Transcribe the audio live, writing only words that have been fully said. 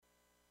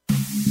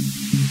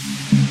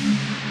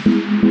Welcome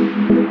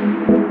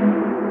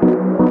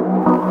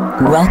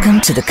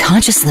to the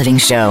Conscious Living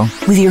Show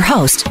with your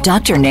host,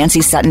 Dr.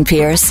 Nancy Sutton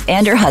Pierce,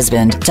 and her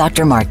husband,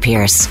 Dr. Mark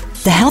Pierce.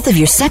 The health of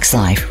your sex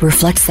life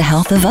reflects the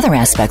health of other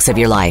aspects of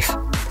your life.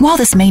 While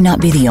this may not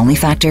be the only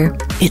factor,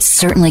 it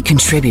certainly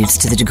contributes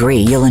to the degree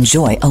you'll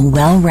enjoy a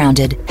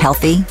well-rounded,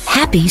 healthy,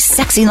 happy,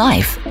 sexy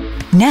life.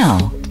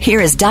 Now,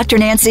 here is Dr.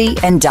 Nancy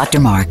and Dr.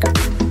 Mark.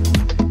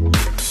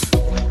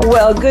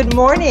 Well, good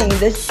morning.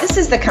 This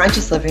is the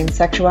Conscious Living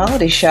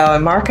Sexuality Show,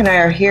 and Mark and I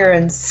are here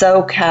in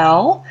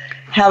SoCal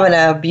having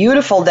a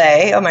beautiful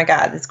day. Oh my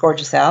God, it's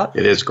gorgeous out.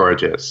 It is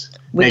gorgeous.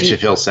 Makes you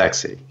feel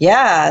sexy.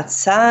 Yeah, it's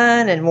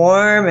sun and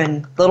warm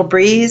and little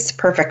breeze.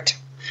 Perfect.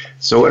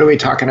 So what are we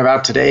talking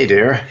about today,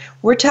 dear?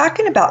 We're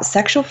talking about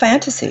sexual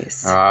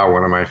fantasies.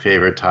 One of my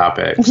favorite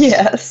topics.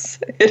 Yes,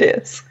 it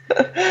is.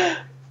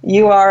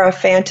 You are a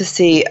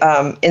fantasy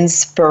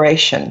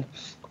inspiration.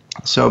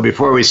 So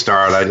before we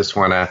start, I just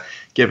want to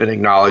give an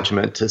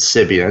acknowledgement to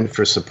Sibian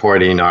for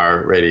supporting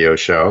our radio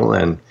show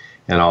and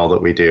all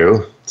that we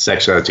do,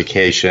 sexual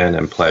education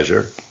and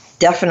pleasure.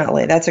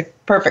 Definitely. That's a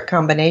perfect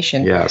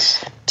combination.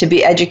 Yes. To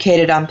be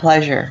educated on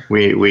pleasure.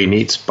 We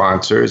need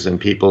sponsors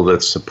and people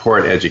that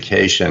support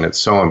education. It's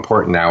so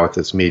important now with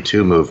this Me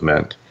Too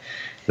movement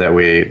that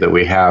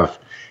we have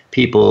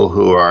people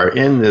who are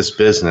in this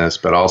business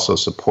but also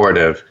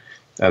supportive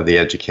of the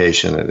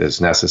education that is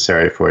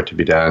necessary for it to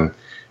be done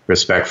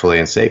respectfully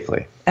and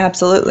safely.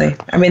 Absolutely.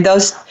 I mean,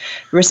 those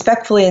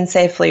respectfully and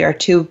safely are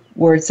two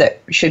words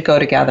that should go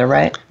together,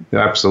 right?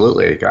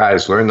 Absolutely.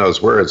 Guys, learn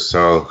those words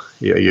so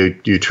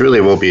you truly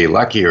will be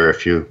luckier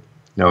if you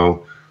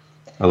know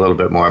a little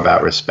bit more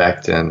about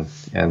respect and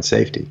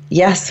safety.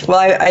 Yes.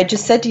 Well, I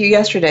just said to you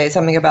yesterday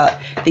something about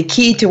the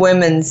key to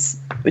women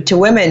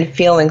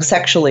feeling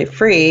sexually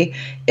free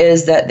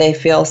is that they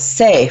feel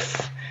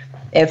safe.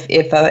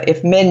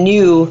 If men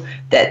knew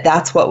that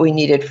that's what we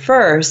needed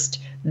first,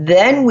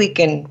 then we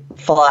can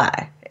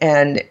fly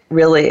and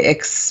really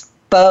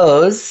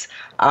expose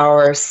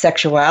our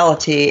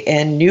sexuality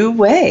in new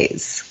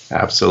ways.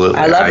 Absolutely.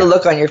 I love the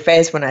look on your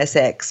face when I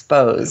say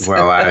expose.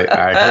 Well,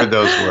 I heard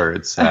those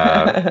words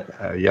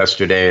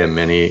yesterday and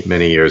many,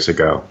 many years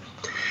ago.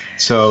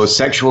 So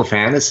sexual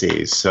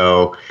fantasies.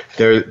 So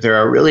there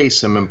are really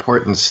some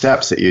important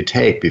steps that you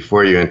take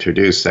before you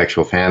introduce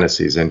sexual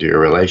fantasies into your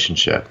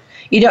relationship.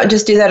 You don't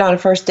just do that on a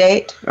first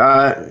date?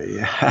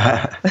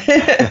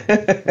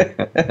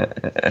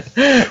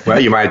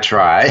 Well, you might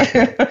try.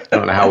 I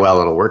don't know how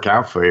well it'll work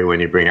out for you when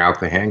you bring out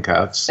the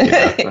handcuffs. You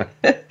know?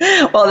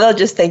 Well, they'll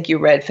just think you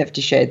read 50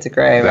 Shades of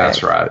Grey, right?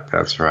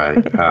 That's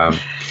right.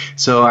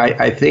 So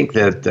I think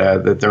that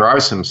there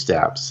are some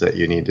steps that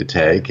you need to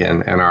take,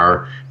 and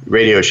our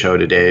radio show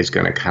today is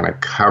going to kind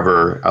of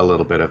cover a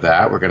little bit of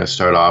that. We're going to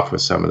start off with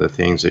some of the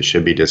things that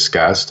should be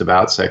discussed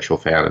about sexual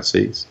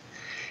fantasies.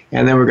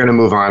 And then we're going to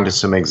move on to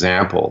some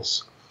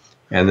examples,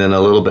 and then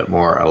a little bit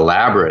more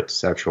elaborate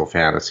sexual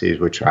fantasies,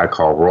 which I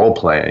call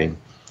role-playing,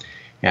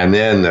 and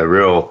then the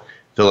real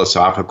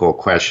philosophical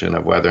question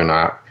of whether or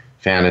not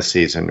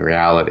fantasies and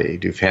reality.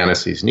 Do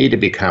fantasies need to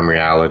become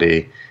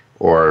reality,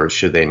 or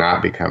should they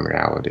not become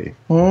reality?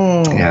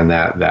 And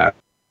that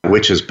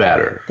which is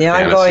better? The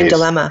ongoing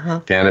dilemma, huh?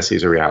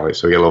 Fantasies or reality.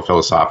 So we get a little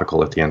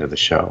philosophical at the end of the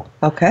show.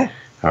 Okay.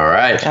 All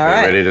right.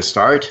 Ready to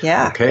start?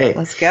 Yeah. Okay.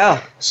 Let's go.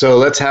 So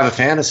let's have a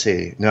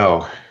fantasy.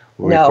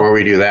 Before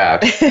we do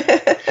that.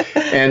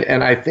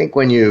 and I think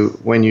when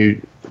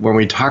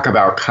we talk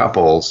about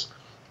couples,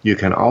 you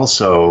can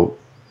also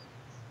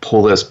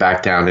pull this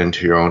back down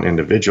into your own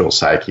individual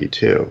psyche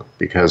too,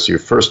 because you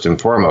first and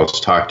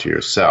foremost talk to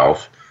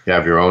yourself. You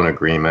have your own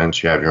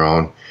agreements. You have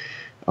your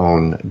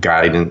own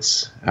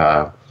guidance,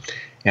 and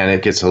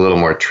it gets a little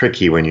more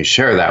tricky when you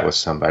share that with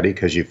somebody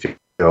because you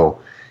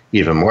feel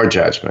even more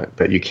judgment,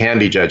 but you can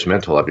be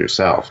judgmental of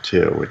yourself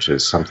too, which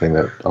is something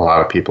that a lot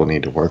of people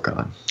need to work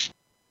on.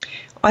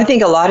 I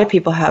think a lot of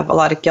people have a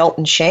lot of guilt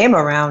and shame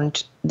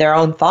around their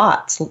own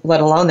thoughts,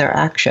 let alone their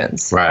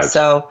actions. Right.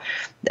 So,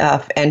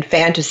 and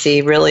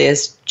fantasy really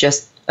is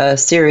just a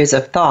series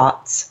of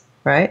thoughts,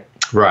 right?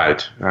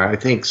 Right. I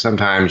think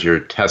sometimes you're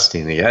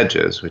testing the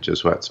edges, which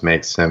is what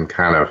makes them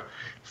kind of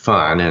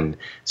fun, and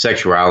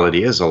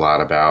sexuality is a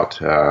lot about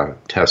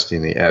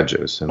testing the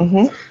edges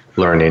and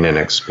learning and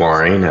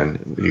exploring,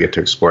 and you get to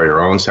explore your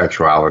own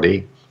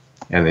sexuality,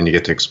 and then you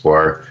get to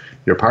explore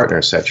your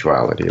partner's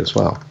sexuality as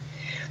well.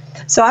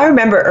 So I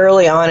remember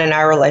early on in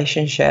our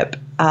relationship,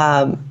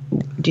 trying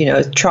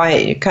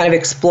kind of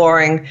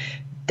exploring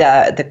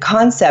the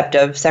concept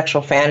of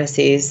sexual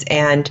fantasies,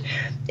 and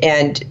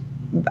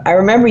I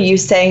remember you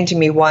saying to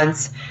me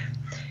once,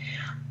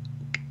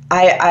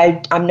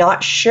 I'm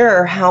not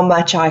sure how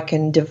much I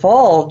can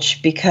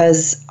divulge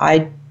because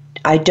I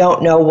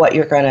don't know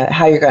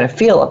how you're gonna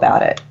feel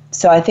about it.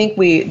 So I think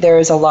there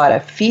is a lot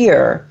of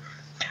fear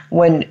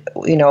when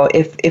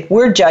if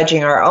we're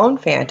judging our own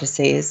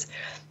fantasies,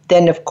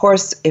 then of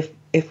course if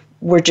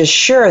we're just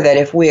sure that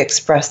if we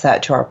express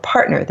that to our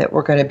partner that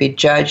we're going to be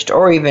judged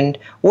or even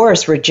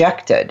worse,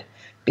 rejected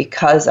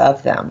because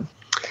of them.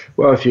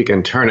 Well, if you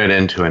can turn it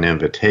into an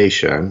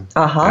invitation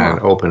and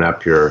open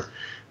up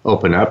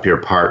your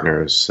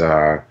partner's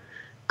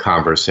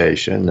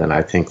conversation, then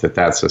I think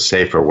that's a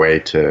safer way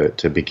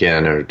to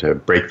begin, or to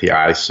break the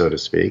ice, so to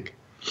speak.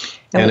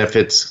 And if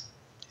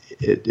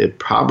it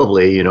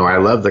probably, I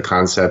love the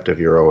concept of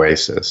your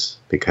oasis,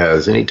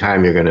 because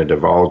anytime you're going to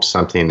divulge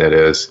something that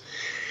is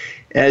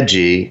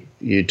edgy,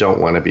 you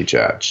don't want to be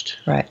judged.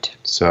 Right.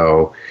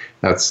 So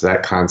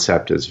that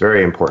concept is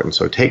very important.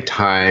 So take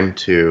time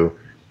to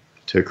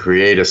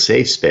create a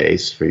safe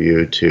space for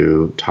you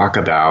to talk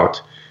about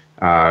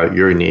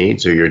your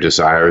needs or your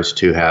desires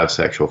to have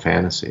sexual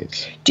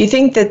fantasies. Do you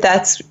think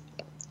that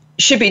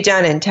should be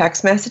done in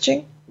text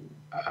messaging?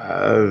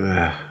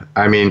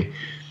 I mean,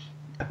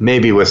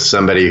 maybe with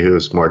somebody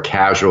who's more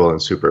casual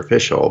and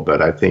superficial,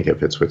 but I think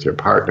if it's with your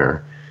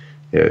partner,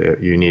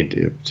 you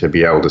need to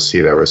be able to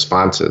see their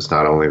responses,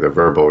 not only the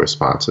verbal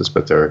responses,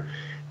 but their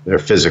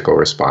physical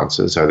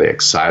responses. Are they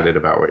excited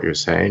about what you're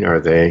saying? Or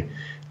are they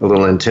a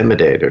little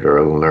intimidated or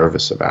a little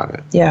nervous about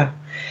it? Yeah,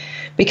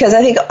 because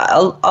I think,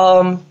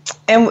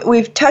 and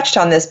we've touched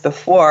on this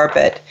before,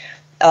 but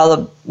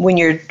when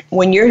you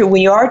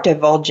are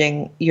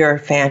divulging your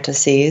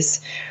fantasies,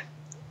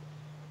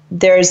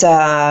 there's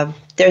an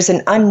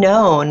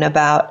unknown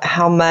about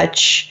how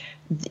much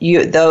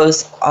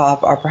those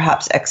are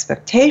perhaps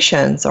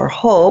expectations or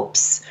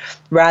hopes,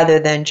 rather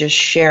than just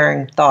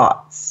sharing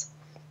thoughts.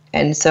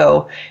 And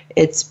so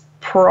it's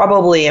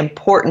probably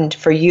important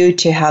for you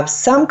to have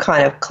some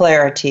kind of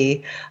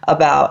clarity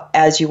about,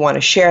 as you want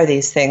to share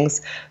these things,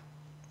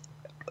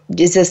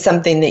 is this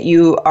something that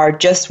you are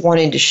just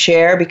wanting to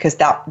share because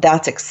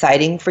that's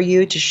exciting for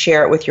you to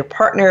share it with your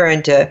partner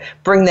and to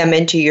bring them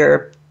into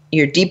your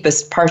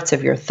deepest parts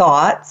of your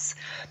thoughts?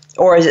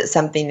 Or is it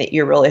something that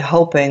you're really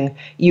hoping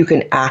you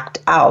can act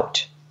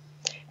out,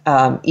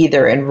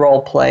 either in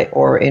role play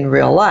or in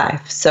real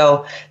life?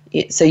 So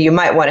you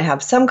might want to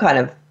have some kind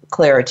of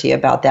clarity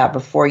about that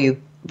before you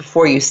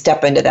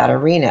step into that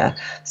arena,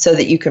 so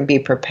that you can be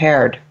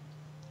prepared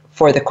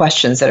for the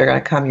questions that are going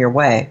to come your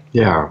way.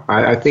 Yeah,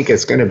 I think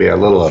it's going to be a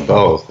little of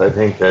both. I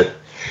think that,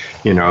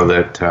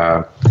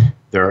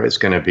 there is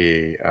going to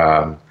be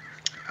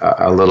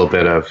a little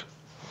bit of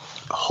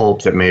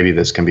hope that maybe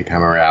this can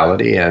become a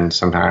reality, and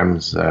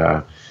sometimes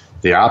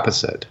the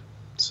opposite.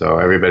 So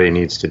everybody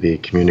needs to be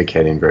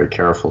communicating very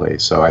carefully.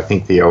 So I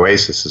think the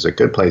oasis is a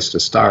good place to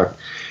start.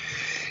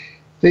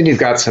 Then you've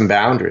got some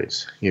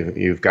boundaries.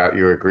 You've got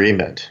your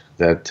agreement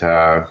that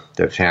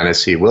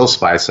fantasy will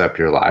spice up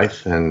your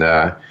life,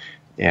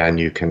 and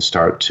you can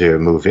start to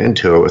move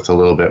into it with a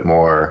little bit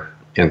more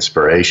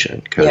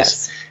inspiration,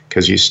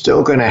 because you're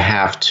still going to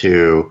have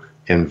to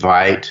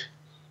invite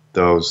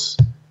those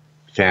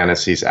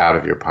fantasies out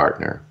of your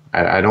partner.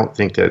 I don't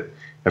think that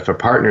if a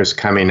partner is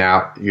coming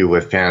out you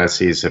with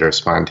fantasies that are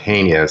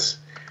spontaneous,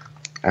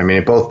 I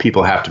mean, both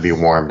people have to be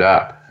warmed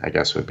up, I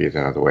guess would be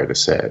another way to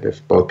say it.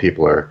 If both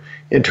people are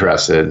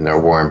interested and they're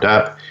warmed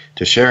up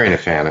to sharing a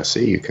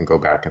fantasy, you can go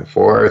back and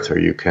forth, or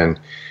you can,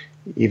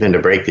 even to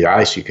break the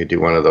ice, you could do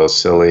one of those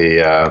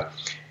silly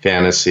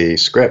fantasy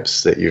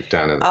scripts that you've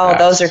done in the past.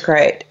 Oh, those are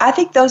great. I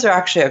think those are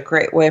actually a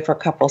great way for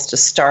couples to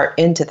start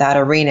into that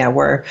arena,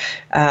 where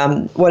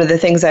one of the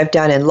things I've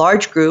done in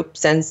large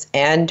groups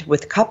and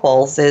with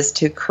couples is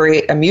to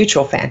create a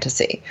mutual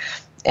fantasy.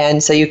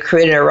 And so you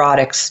create an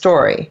erotic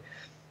story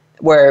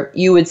where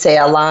you would say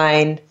a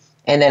line,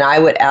 and then I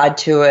would add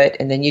to it,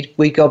 and then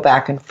we'd go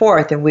back and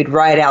forth, and we'd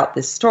write out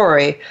this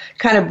story,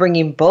 kind of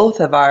bringing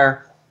both of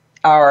our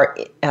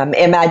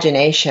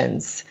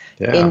imaginations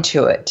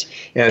into it.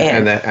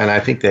 And I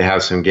think they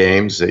have some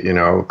games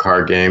that,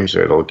 card games,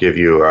 it'll give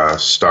you a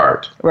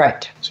start.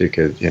 Right. So you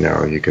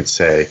could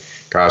say,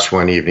 gosh,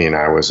 one evening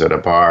I was at a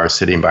bar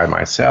sitting by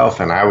myself,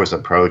 and I was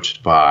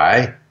approached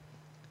by...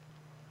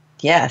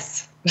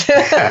 Yes.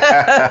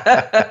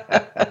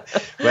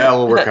 Well,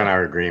 we'll work on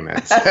our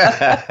agreements.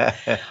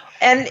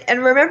 And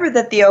remember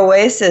that the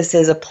oasis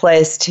is a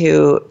place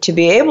to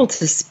be able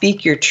to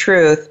speak your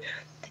truth,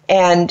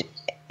 and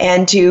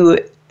to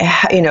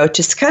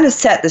just kind of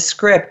set the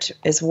script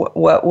is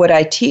what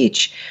I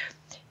teach.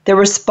 The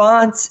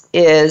response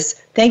is,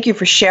 thank you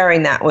for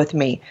sharing that with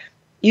me.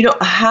 You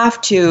don't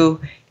have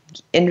to,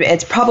 and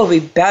it's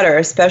probably better,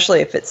 especially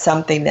if it's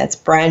something that's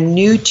brand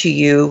new to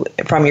you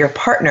from your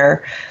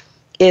partner,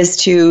 is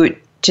to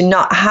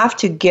not have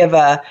to give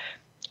a,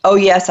 oh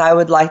yes, I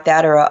would like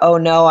that, or a, oh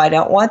no, I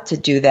don't want to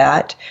do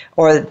that,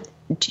 or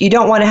you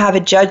don't want to have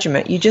a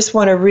judgment. You just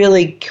want to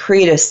really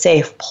create a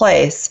safe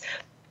place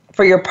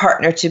for your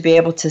partner to be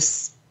able to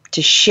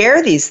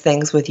share these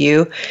things with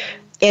you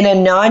in a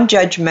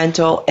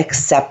non-judgmental,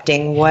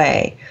 accepting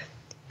way.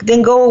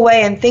 Then go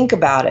away and think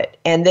about it.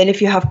 And then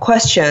if you have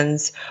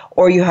questions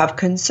or you have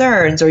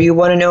concerns or you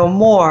want to know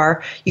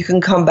more, you can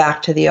come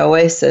back to the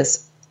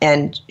oasis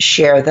and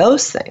share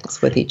those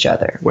things with each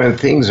other. When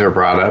things are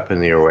brought up in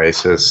the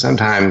oasis,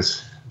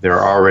 sometimes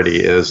there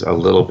already is a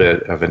little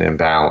bit of an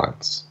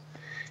imbalance.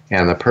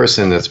 And the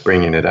person that's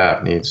bringing it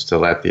up needs to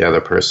let the other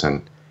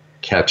person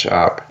catch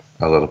up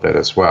a little bit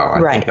as well.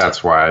 I think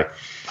that's why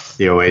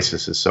the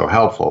Oasis is so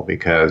helpful,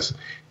 because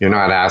you're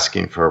not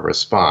asking for a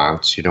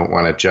response. You don't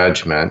want a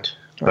judgment,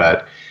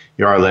 but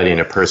you are letting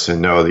a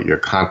person know that you're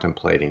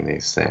contemplating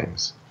these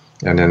things.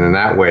 And then in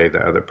that way, the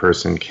other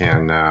person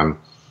can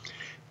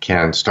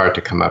start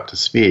to come up to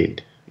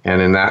speed.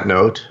 And in that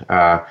note,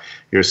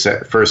 your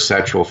first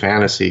sexual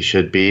fantasy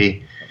should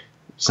be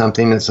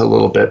something that's a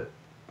little bit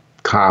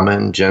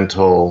common,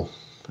 gentle,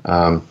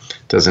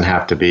 doesn't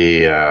have to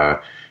be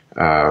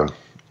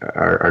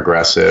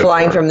aggressive.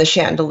 Flying from the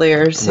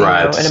chandeliers,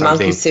 right, in a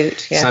monkey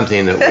suit. Yeah.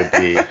 Something that would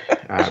be,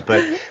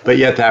 but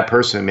yet that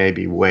person may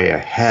be way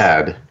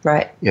ahead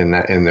in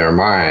their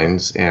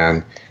minds,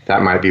 and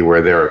that might be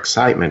where their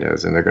excitement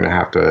is, and they're going to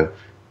have to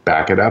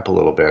back it up a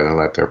little bit and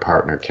let their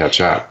partner catch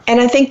up.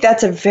 And I think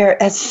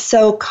that's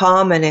so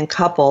common in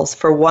couples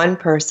for one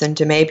person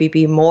to maybe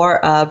be more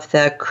of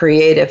the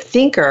creative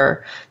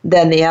thinker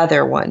than the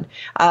other one.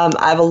 I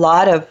have a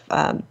lot of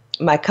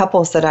my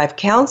couples that I've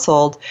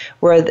counseled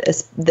where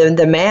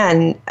the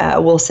man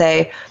will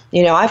say,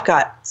 I've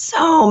got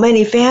so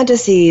many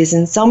fantasies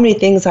and so many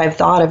things I've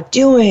thought of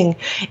doing,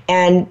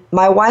 and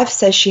my wife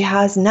says she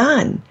has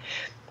none.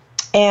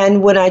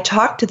 And when I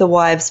talk to the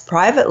wives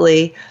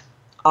privately,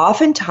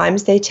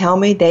 oftentimes they tell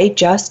me they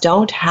just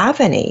don't have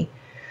any,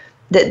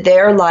 that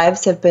their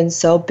lives have been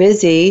so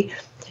busy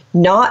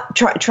not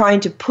trying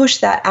to push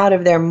that out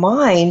of their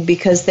mind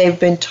because they've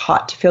been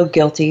taught to feel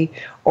guilty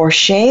or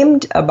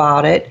shamed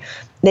about it.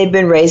 They've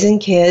been raising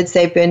kids,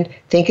 they've been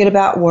thinking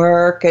about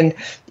work and,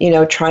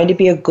 trying to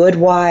be a good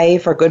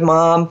wife or good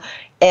mom,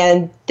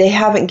 and they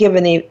haven't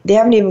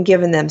even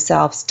given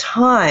themselves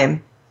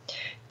time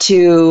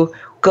to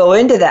go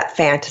into that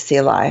fantasy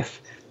life.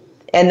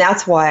 And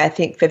that's why I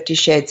think 50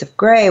 Shades of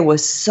Grey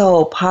was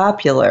so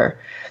popular,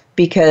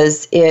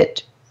 because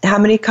how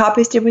many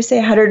copies did we say?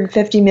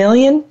 150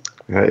 million?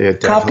 It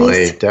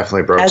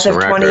definitely broke as some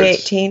of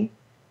records. 2018.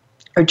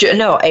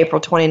 April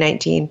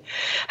 2019.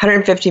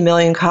 150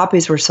 million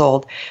copies were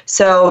sold.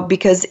 So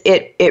because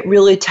it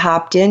really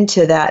tapped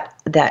into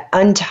that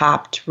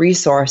untapped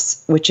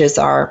resource, which is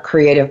our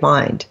creative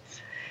mind.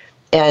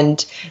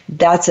 And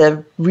that's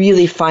a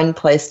really fun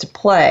place to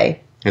play.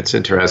 It's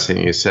interesting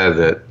you said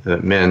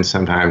that men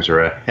sometimes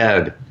are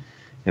ahead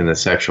in the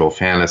sexual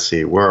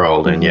fantasy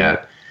world, and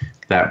yet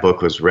that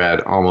book was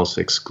read almost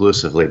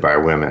exclusively by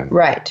women.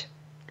 Right.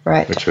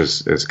 Which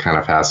is kind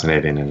of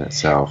fascinating in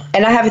itself.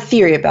 And I have a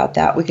theory about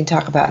that we can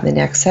talk about in the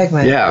next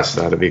segment. Yes,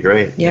 that'd be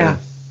great. Yeah.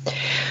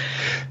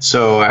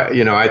 So,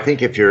 I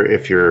think if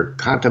you're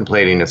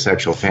contemplating a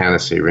sexual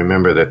fantasy,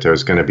 remember that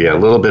there's going to be a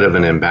little bit of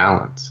an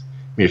imbalance.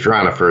 I mean, if you're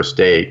on a first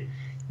date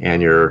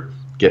and you're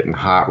getting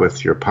hot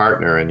with your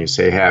partner and you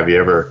say,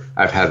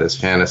 I've had this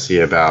fantasy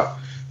about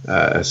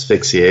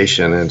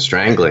asphyxiation and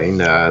strangling,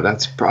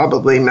 that's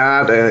probably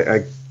not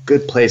a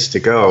good place to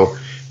go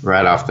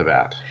right off the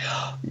bat.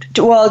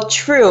 Well,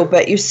 true,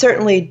 but you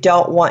certainly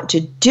don't want to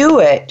do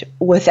it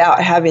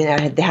without having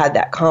had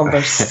that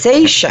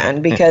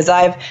conversation, because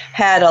I've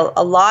had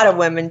a lot of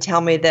women tell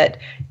me that,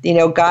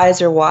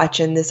 guys are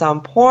watching this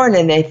on porn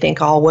and they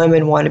think all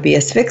women want to be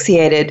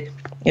asphyxiated,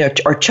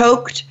 or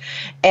choked,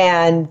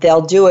 and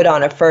they'll do it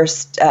on a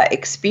first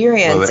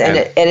experience.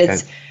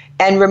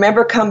 And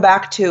remember, come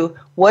back to,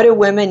 what do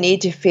women need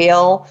to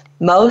feel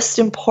most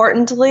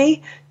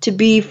importantly to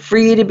be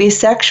free to be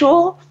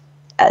sexual?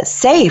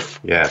 Safe.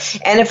 Yes.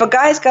 And if a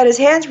guy's got his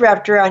hands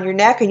wrapped around your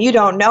neck and you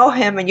don't know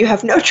him and you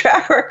have no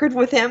track record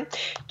with him,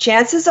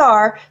 chances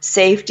are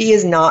safety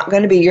is not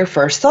going to be your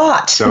first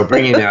thought. So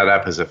bringing that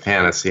up as a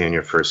fantasy in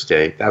your first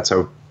date, that's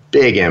a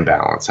big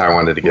imbalance. I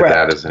wanted to give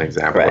that as an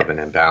example of an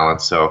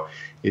imbalance. So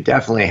you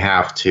definitely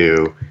have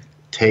to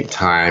take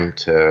time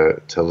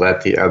to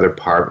let the other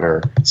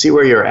partner see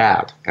where you're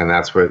at. And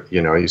that's where,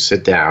 you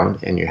sit down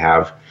and you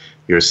have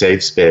your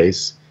safe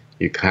space.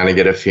 You kind of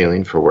get a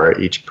feeling for where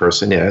each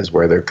person is,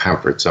 where their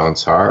comfort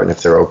zones are, and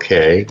if they're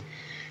okay,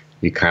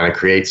 you kind of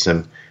create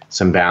some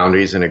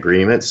boundaries and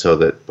agreements so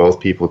that both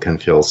people can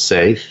feel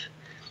safe,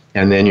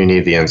 and then you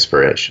need the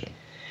inspiration.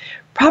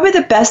 Probably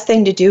the best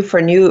thing to do for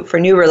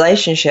new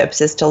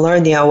relationships is to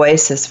learn the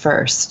Oasis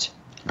first.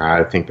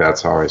 I think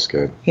that's always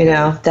good. And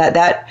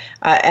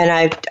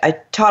I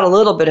taught a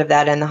little bit of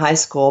that in the high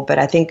school, but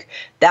I think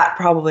that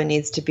probably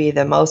needs to be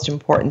the most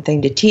important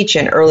thing to teach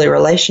in early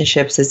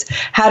relationships, is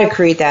how to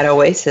create that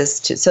Oasis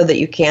so that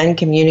you can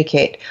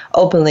communicate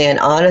openly and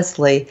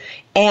honestly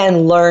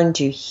and learn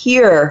to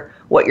hear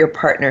what your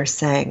partner's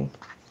saying.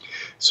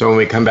 So when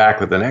we come back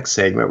with the next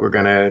segment, we're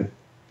going to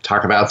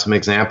talk about some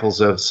examples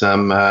of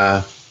some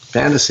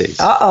fantasies.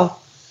 Uh-oh.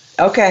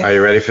 Okay. Are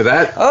you ready for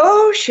that?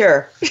 Oh,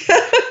 sure.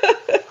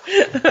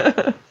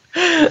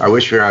 I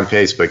wish we were on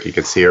Facebook. You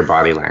could see her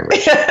body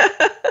language.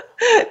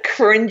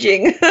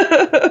 Cringing.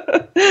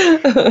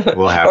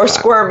 We'll have or fun.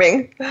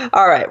 Squirming.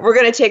 All right. We're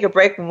going to take a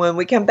break, and when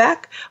we come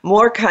back,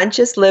 more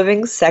conscious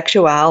living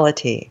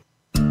sexuality.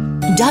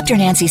 Dr.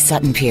 Nancy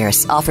Sutton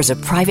Pierce offers a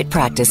private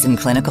practice in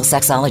clinical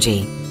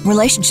sexology,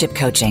 relationship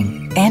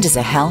coaching, and is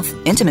a health,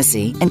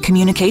 intimacy, and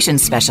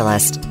communications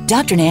specialist.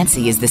 Dr.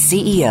 Nancy is the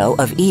CEO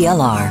of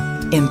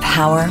ELR.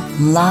 empower,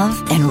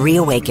 love, and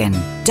reawaken.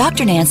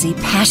 Dr. Nancy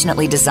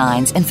passionately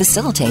designs and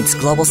facilitates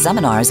global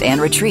seminars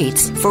and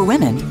retreats for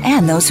women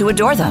and those who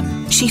adore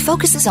them. She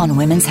focuses on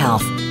women's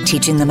health,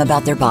 teaching them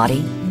about their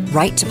body,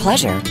 right to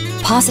pleasure,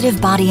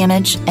 positive body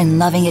image, and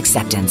loving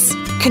acceptance.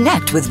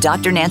 Connect with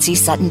Dr. Nancy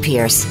Sutton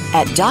Pierce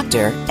at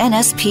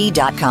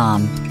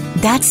drnsp.com.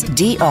 That's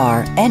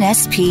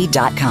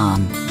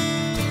drnsp.com.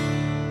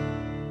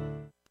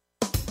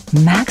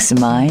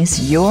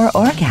 Maximize your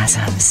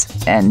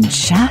orgasms and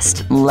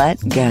just let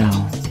go.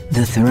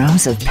 The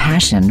Throes of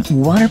Passion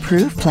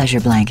waterproof pleasure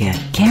blanket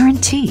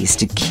guarantees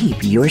to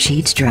keep your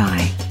sheets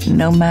dry,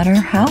 no matter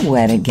how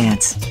wet it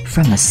gets.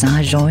 From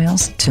massage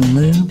oils to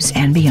lubes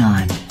and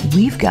beyond,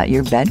 we've got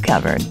your bed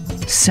covered.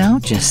 So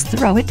just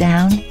throw it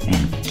down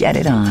and get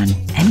it on,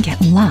 and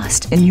get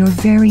lost in your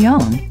very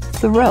own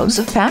Throes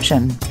of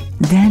Passion.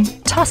 Then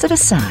toss it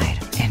aside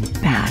and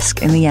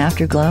bask in the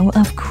afterglow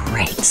of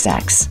great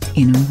sex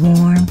in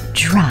warm,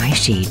 dry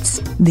sheets.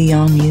 The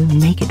all-new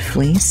Naked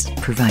Fleece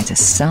provides a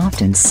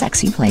soft and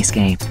sexy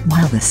playscape,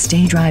 while the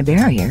Stay Dry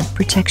barrier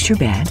protects your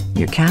bed,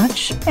 your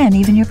couch, and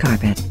even your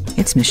carpet.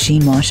 It's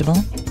machine washable,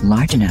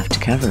 large enough to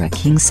cover a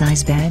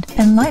king-size bed,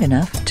 and light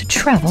enough to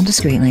travel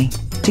discreetly.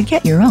 To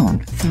get your own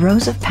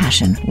Throes of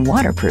Passion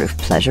waterproof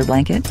pleasure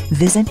blanket,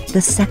 visit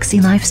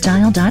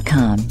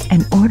thesexylifestyle.com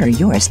and order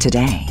yours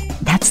today.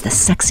 That's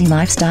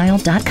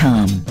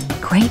thesexylifestyle.com.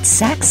 Great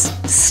sex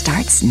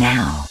starts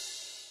now.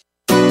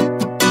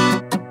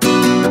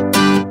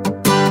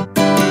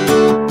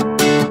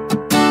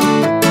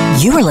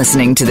 You are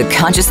listening to The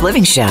Conscious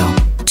Living Show.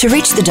 To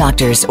reach the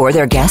doctors or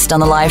their guest on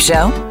the live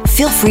show,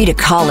 feel free to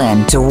call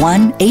in to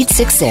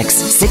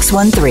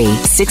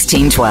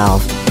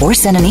 1-866-613-1612 or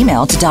send an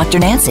email to Dr.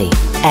 Nancy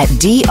at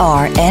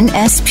drnsp.com.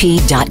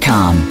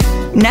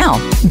 Now,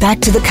 back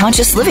to The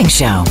Conscious Living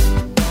Show.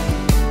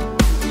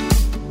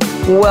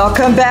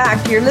 Welcome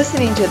back. You're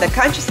listening to the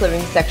Conscious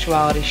Living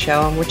Sexuality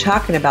Show, and we're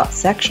talking about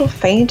sexual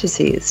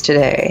fantasies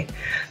today.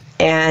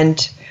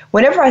 And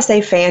whenever I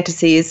say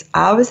fantasies,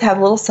 I always have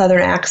a little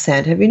Southern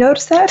accent. Have you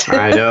noticed that?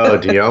 I know.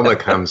 Dioma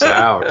comes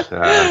out.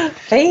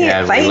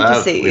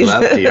 Fantasies. We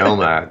love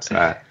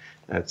Dioma.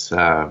 It's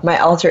my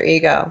alter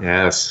ego.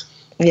 Yes.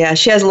 Yeah,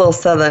 she has a little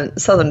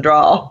southern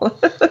drawl.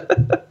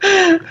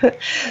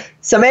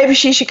 So maybe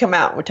she should come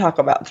out and we'll talk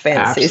about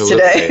fantasies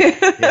today.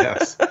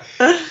 Yes.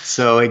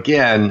 So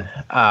again,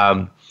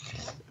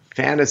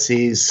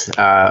 fantasies,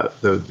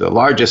 the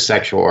largest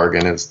sexual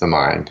organ is the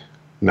mind.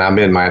 Now,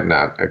 men might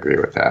not agree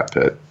with that,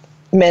 but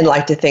men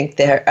like to think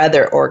their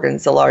other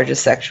organ's the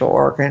largest sexual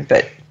organ,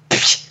 but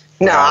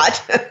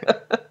not.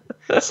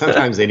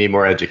 Sometimes they need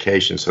more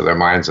education, so their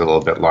mind's a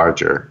little bit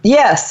larger.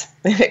 Yes.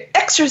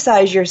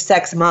 Exercise your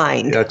sex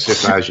mind.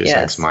 Exercise your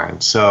sex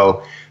mind.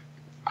 So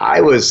I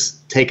was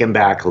taken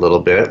back a little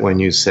bit when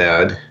you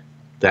said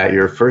that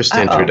your first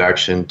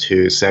introduction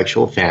to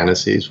sexual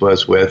fantasies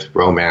was with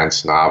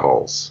romance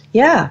novels.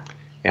 Yeah.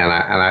 And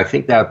I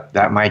think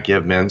that might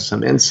give men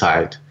some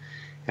insight.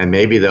 And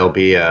maybe there'll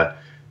be a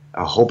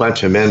whole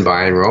bunch of men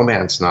buying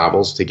romance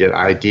novels to get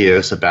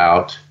ideas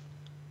about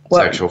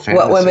sexual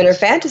fantasies. What women are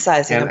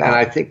fantasizing about. And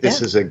I think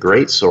this is a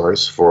great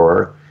source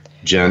for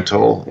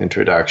gentle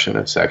introduction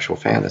of sexual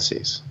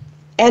fantasies.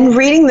 And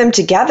reading them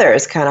together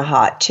is kind of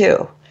hot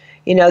too.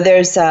 You know,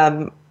 there's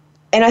and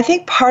I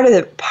think part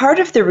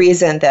of the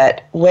reason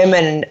that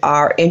women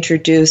are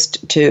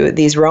introduced to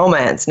these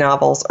romance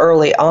novels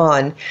early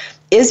on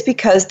is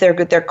because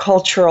they're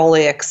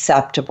culturally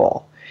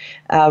acceptable.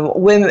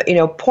 Women,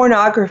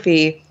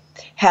 pornography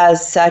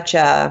has such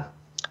a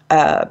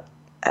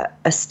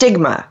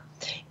stigma.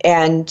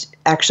 And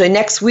actually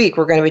next week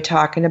we're going to be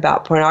talking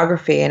about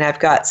pornography, and I've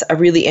got a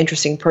really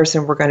interesting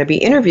person we're going to be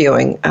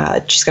interviewing.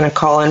 She's going to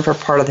call in for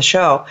part of the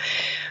show.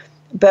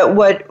 But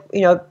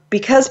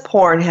because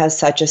porn has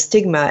such a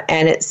stigma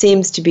and it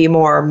seems to be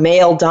more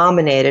male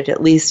dominated,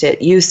 at least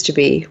it used to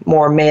be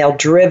more male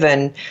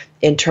driven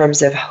in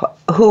terms of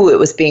who it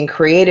was being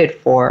created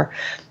for,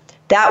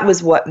 that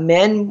was what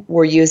men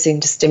were using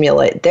to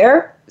stimulate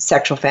their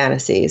sexual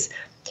fantasies.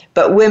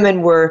 But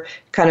women were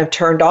kind of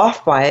turned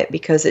off by it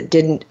because it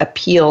didn't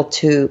appeal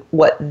to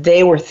what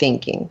they were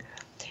thinking.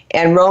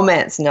 And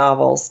romance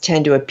novels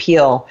tend to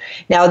appeal.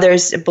 Now,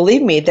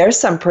 believe me, there's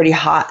some pretty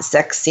hot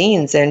sex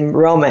scenes in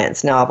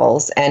romance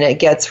novels, and it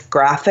gets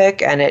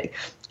graphic, and it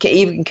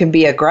even can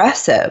be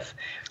aggressive.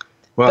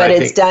 Well, but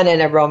it's done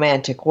in a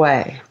romantic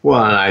way.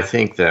 Well, and I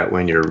think that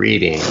when you're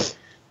reading,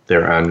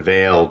 they're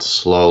unveiled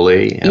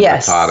slowly and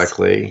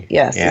methodically.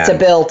 Yes, it's a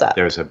build-up.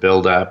 There's a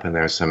build-up, and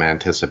there's some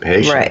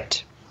anticipation.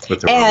 Right.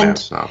 With the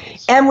romance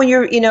novels. And when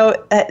you're,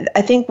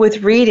 I think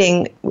with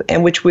reading,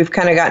 and which we've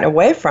kind of gotten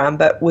away from,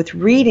 but with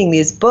reading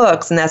these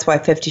books, and that's why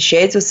 50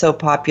 Shades was so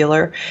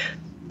popular,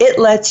 it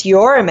lets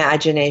your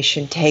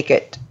imagination take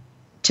it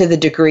to the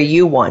degree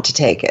you want to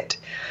take it.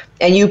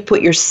 And you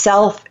put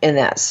yourself in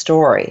that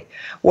story.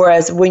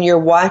 Whereas when you're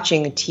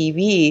watching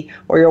TV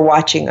or you're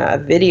watching a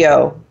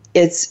video,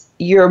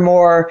 you're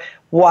more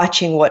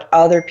watching what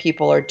other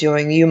people are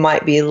doing. You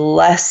might be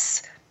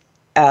less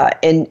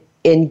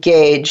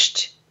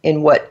engaged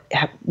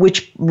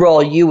which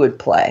role you would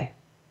play.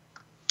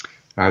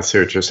 I see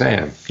what you're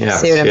saying.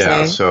 Yes, see what I'm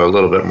saying? So a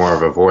little bit more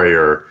of a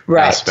voyeur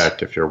Right.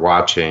 aspect if you're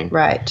watching,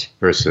 right?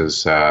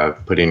 Versus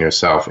putting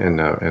yourself in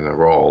the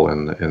role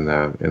in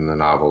the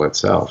novel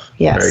itself.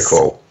 Yes. Very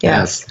cool.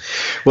 Yes.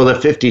 Well, the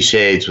 50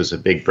 Shades was a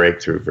big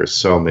breakthrough for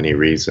so many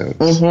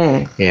reasons,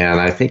 and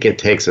I think it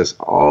takes us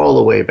all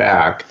the way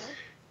back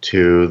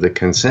to the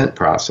consent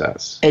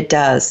process. It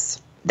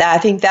does. I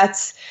think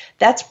that's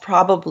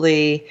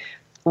probably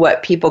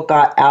what people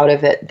got out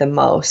of it the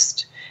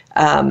most.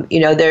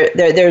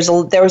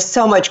 There was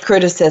so much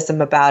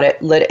criticism about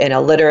it in a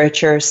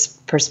literature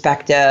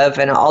perspective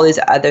and all these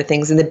other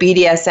things. And the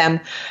BDSM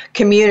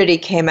community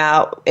came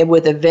out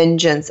with a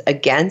vengeance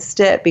against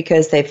it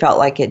because they felt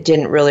like it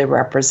didn't really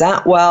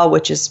represent well,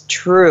 which is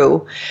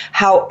true.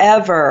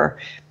 However,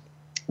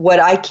 what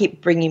I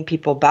keep bringing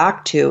people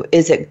back to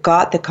is it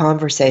got the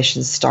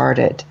conversation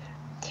started.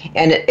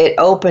 And it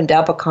opened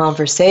up a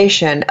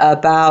conversation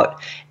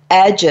about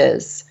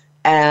edges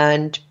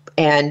and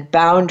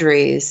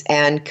boundaries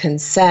and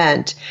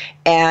consent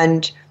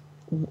and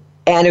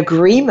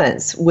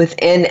agreements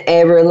within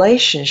a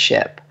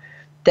relationship,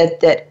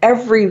 that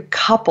every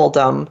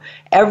coupledom,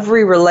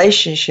 every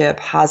relationship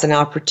has an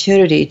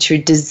opportunity to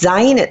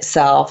design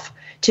itself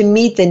to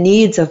meet the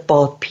needs of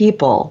both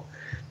people,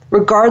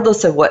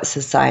 regardless of what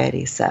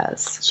society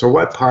says. So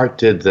what part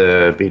did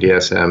the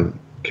BDSM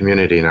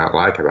community not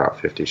like about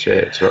 50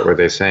 Shades? What were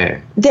they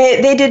saying?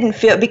 They didn't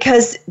feel,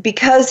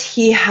 because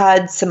he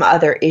had some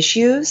other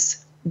issues,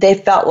 they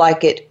felt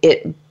like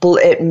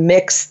it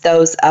mixed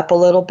those up a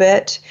little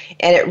bit,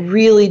 and it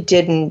really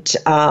didn't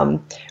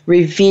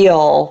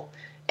reveal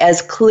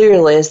as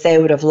clearly as they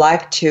would have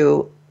liked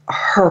to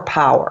her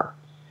power.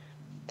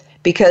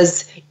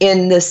 Because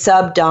in the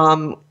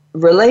sub-dom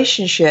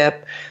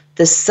relationship,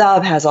 the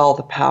sub has all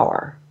the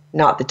power,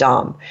 not the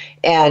dom.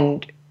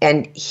 And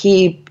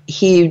he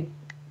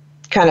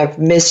kind of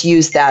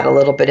misused that a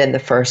little bit in the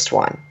first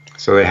one.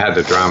 So they had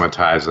to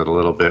dramatize it a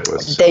little bit.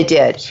 They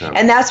did.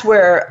 And that's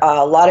where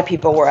a lot of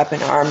people were up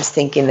in arms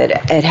thinking that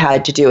it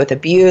had to do with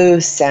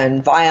abuse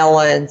and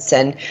violence.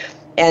 And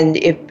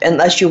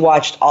unless you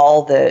watched read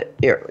all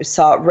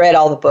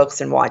the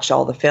books and watched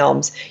all the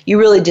films, you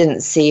really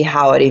didn't see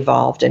how it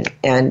evolved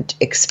and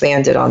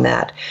expanded on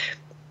that.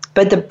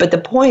 But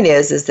the point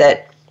is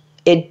that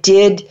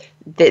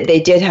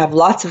they did have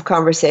lots of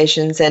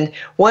conversations. And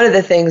one of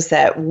the things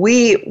that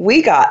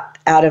we got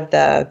out of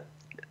the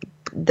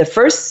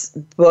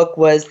first book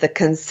was the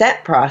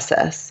consent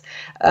process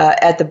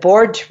at the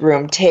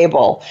boardroom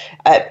table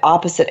at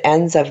opposite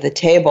ends of the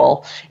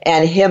table,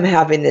 and him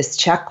having this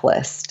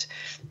checklist.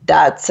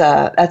 That's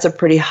a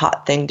pretty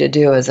hot thing to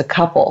do as a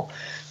couple,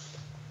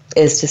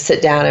 is to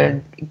sit down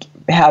and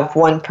have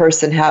one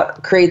person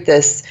create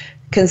this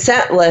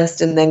consent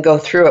list and then go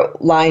through it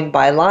line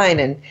by line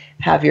and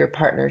have your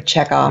partner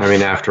check off. I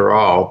mean, after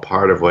all,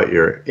 part of what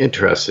you're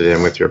interested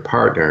in with your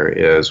partner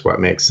is what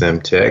makes them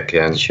tick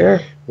and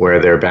where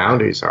their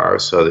boundaries are,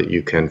 so that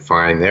you can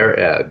find their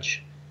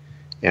edge.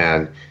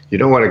 And you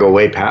don't want to go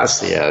way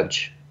past the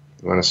edge.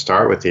 You want to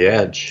start with the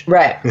edge.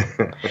 Right.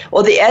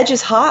 Well, the edge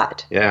is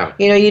hot. Yeah.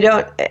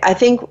 I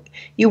think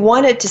you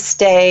want it to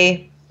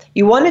stay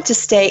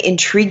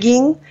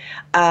intriguing,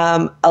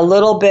 a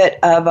little bit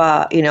of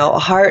a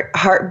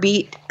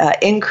heartbeat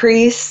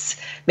increase,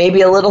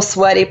 maybe a little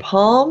sweaty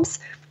palms,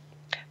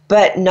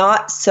 but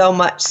not so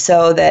much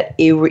so that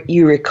you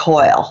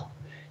recoil.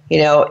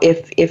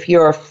 If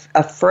you're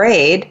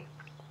afraid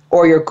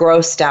or you're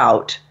grossed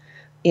out,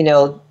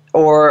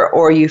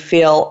 or you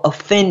feel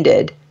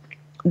offended,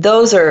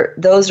 those are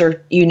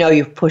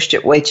you've pushed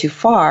it way too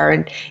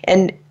far,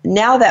 and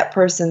now that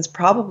person's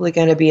probably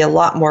going to be a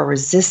lot more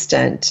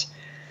resistant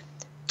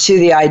to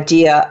the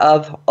idea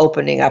of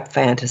opening up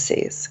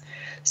fantasies.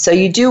 So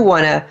you do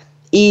want to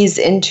ease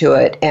into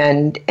it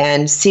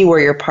and see where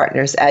your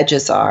partner's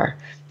edges are,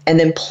 and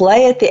then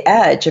play at the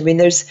edge. I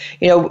mean,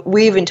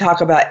 we even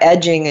talk about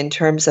edging in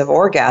terms of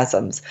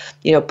orgasms.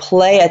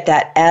 Play at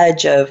that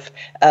edge of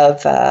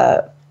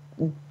the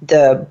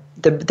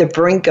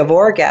brink of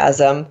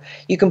orgasm.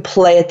 You can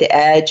play at the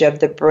edge of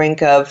the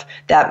brink of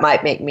that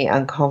might make me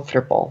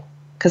uncomfortable,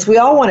 because we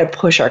all want to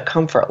push our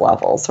comfort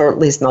levels, or at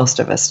least most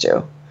of us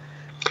do.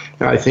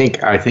 I think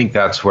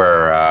that's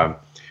where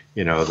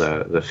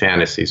the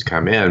fantasies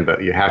come in,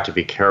 but you have to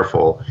be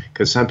careful,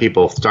 because some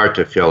people start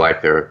to feel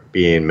like they're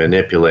being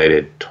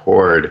manipulated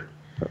toward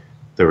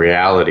the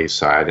reality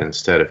side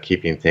instead of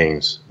keeping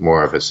things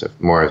more of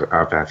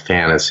a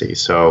fantasy.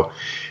 So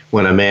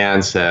when a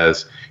man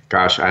says,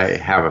 gosh, I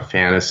have a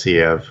fantasy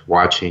of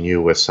watching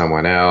you with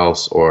someone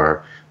else,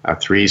 or a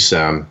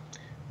threesome,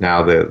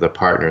 now the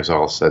partner's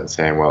all of a sudden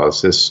saying, well,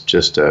 is this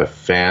just a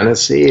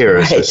fantasy, or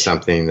is this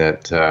something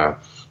that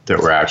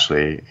we're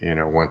actually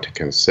want to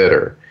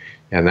consider?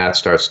 And that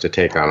starts to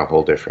take on a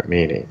whole different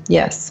meaning.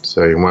 Yes.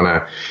 So you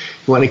want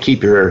to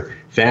keep your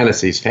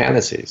fantasies.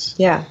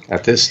 Yeah.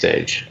 At this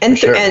stage.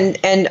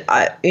 And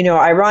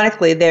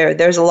ironically,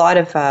 there's a lot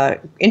of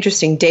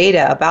interesting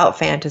data about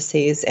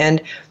fantasies,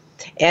 and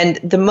And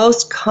the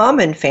most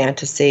common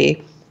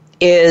fantasy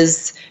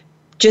is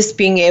just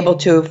being able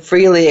to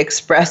freely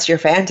express your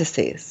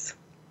fantasies.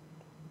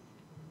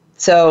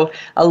 So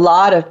a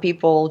lot of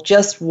people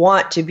just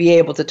want to be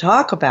able to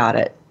talk about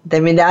it. I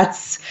mean,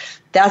 that's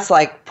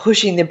like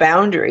pushing the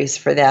boundaries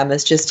for them,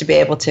 is just to be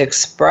able to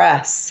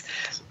express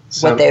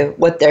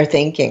what they're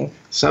thinking.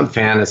 Some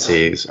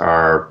fantasies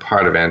are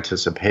part of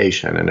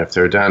anticipation, and if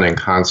they're done in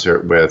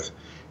concert with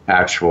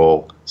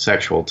actual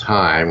sexual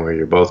time, where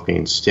you're both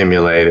being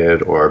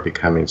stimulated or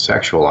becoming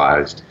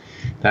sexualized,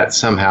 that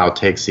somehow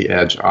takes the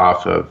edge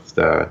off of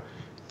the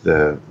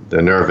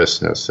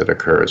nervousness that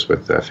occurs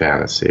with the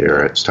fantasy,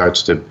 or it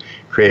starts to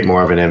create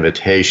more of an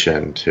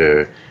invitation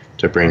to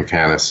bring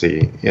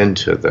fantasy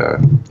into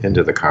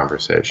the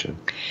conversation.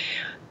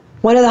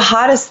 One of the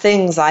hottest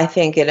things, I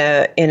think, in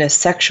a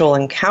sexual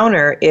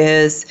encounter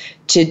is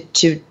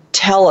to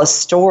tell a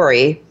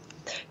story,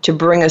 to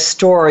bring a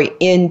story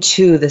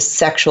into the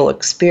sexual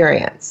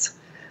experience.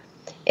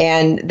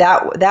 And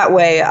that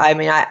way, I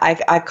mean,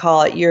 I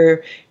call it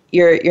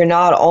you're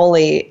not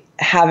only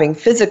having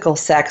physical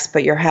sex,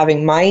 but you're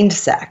having mind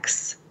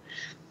sex.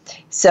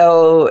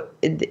 So,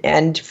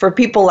 and for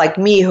people like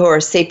me who are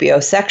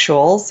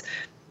sapiosexuals,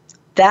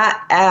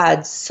 that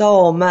adds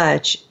so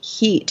much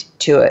heat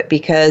to it,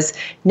 because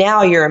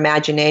now your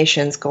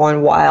imagination's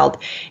going wild.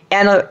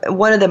 And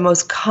one of the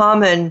most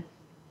common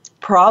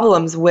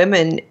problems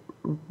women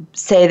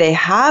say they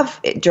have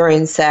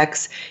during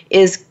sex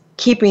is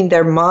keeping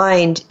their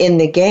mind in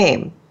the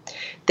game.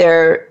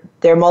 They're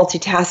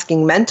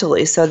multitasking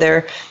mentally, so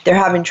they're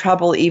having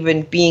trouble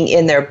even being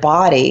in their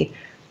body.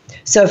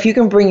 So if you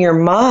can bring your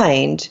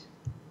mind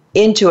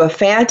into a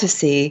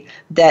fantasy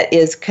that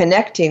is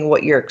connecting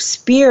what you're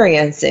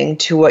experiencing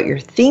to what you're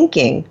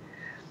thinking,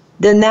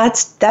 then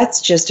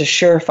that's just a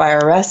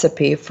surefire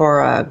recipe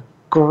for a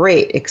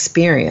great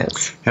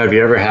experience. Have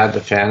you ever had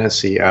the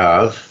fantasy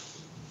of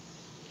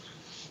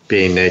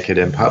being naked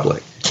in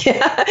public?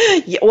 Yeah.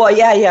 Well,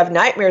 yeah, you have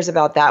nightmares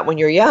about that when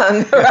you're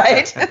young,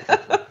 right?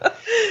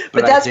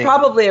 But that's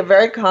probably a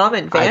very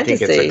common fantasy. I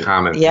think it's a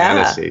common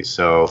fantasy.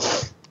 So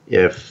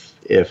if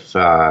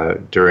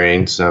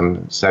during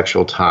some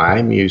sexual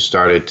time you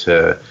started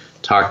to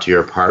talk to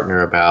your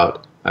partner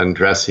about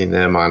undressing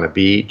them on a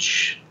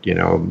beach,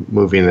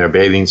 moving their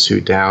bathing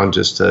suit down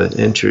just an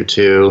inch or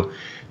two,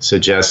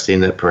 suggesting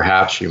that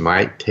perhaps you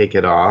might take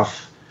it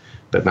off,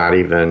 but not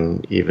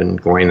even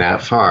going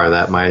that far,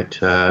 that might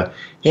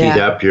heat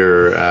up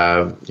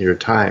your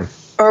time.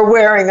 Or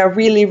wearing a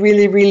really,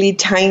 really, really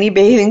tiny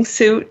bathing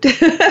suit.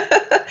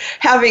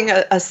 Having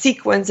a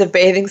sequence of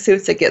bathing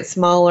suits that get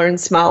smaller and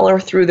smaller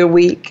through the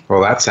week.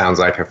 Well, that sounds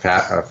like a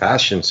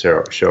fashion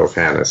show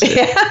fantasy.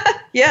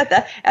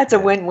 Yeah, that's a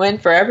win-win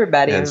for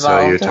everybody involved.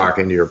 And so you're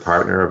talking to your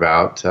partner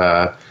about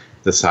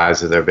the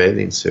size of their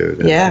bathing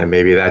suit. And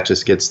maybe that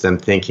just gets them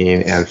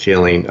thinking and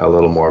feeling a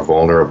little more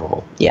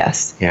vulnerable.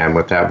 Yes. And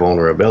with that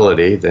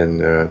vulnerability, then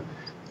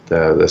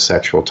the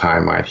sexual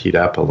time might heat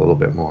up a little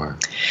bit more.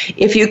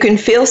 If you can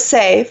feel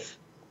safe,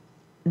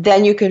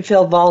 then you can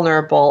feel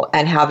vulnerable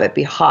and have it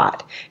be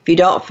hot. If you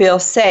don't feel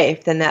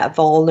safe, then that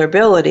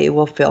vulnerability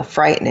will feel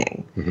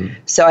frightening. Mm-hmm.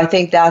 So I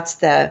think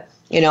that's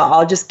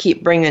I'll just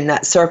keep bringing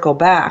that circle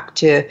back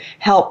to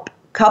help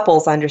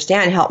couples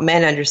understand, help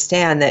men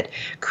understand that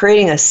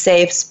creating a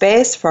safe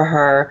space for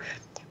her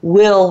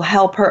will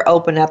help her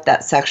open up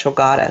that sexual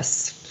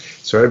goddess.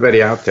 So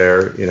everybody out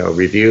there,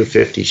 review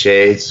 50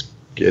 Shades,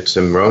 get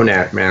some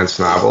romance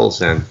novels,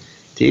 and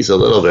tease a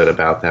little bit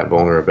about that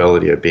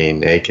vulnerability of being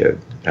naked.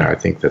 I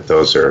think that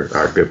those are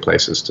good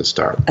places to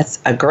start. That's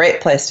a great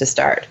place to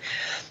start.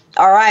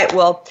 All right,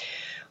 well,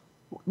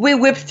 we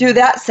whipped through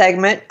that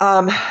segment.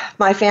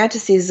 My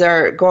fantasies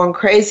are going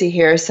crazy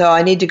here, so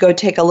I need to go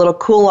take a little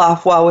cool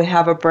off while we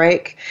have a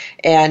break,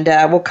 and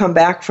we'll come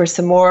back for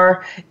some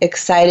more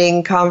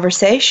exciting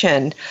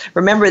conversation.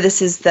 Remember,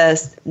 this is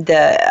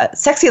the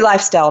Sexy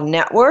Lifestyle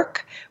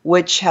Network,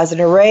 which has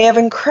an array of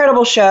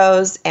incredible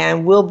shows,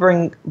 and we'll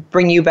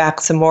bring you back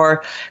some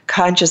more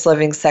conscious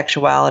living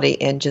sexuality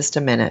in just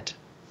a minute.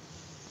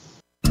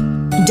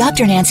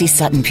 Dr. Nancy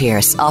Sutton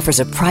Pierce offers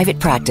a private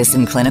practice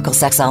in clinical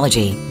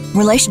sexology,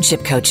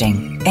 relationship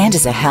coaching, and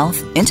is a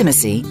health,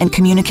 intimacy, and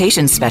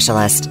communications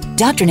specialist.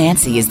 Dr.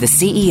 Nancy is the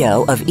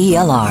CEO of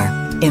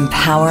ELR,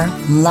 Empower,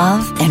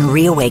 Love, and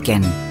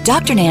Reawaken.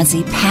 Dr.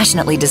 Nancy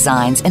passionately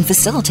designs and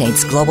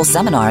facilitates global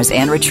seminars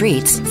and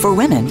retreats for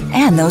women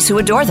and those who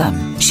adore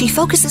them. She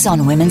focuses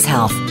on women's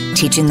health,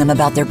 teaching them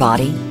about their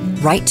body,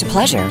 right to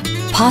pleasure,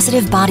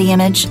 positive body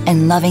image,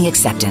 and loving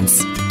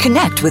acceptance.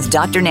 Connect with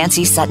Dr.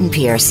 Nancy Sutton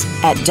Pierce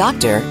at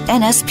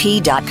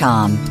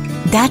drnsp.com.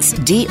 That's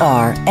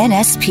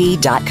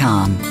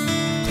drnsp.com.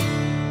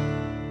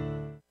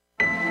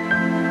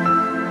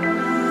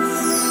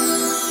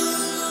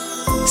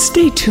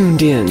 Stay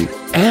tuned in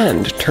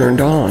and turned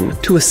on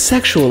to a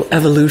sexual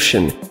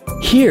evolution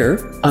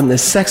here on the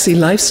Sexy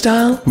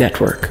Lifestyle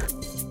Network.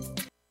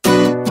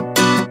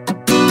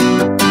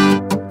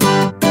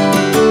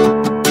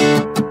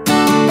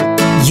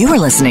 You You're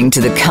listening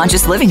to The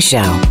Conscious Living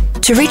Show.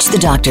 To reach the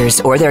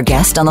doctors or their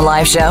guest on the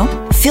live show,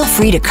 feel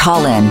free to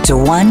call in to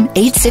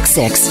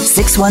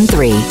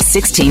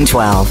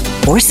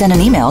 1-866-613-1612 or send an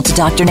email to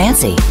Dr.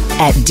 Nancy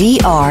at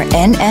drnsp.com.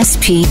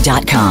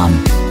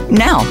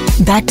 Now,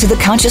 back to The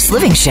Conscious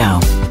Living Show.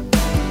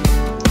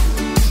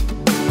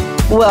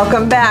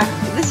 Welcome back.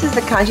 This is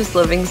the Conscious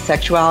Living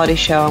Sexuality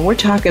Show, and we're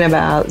talking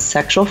about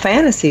sexual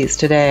fantasies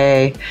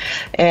today.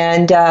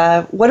 And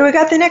what do we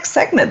got the next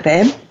segment,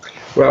 babe?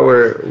 Well,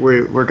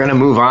 we're going to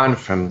move on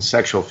from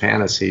sexual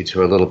fantasy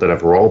to a little bit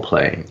of role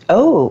playing.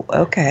 Oh,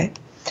 okay.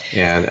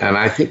 And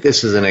I think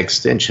this is an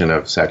extension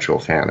of sexual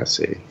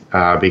fantasy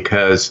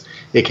because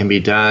it can be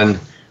done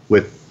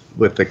with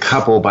the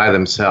couple by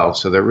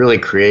themselves. So they're really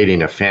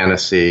creating a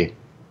fantasy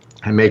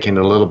and making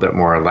it a little bit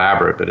more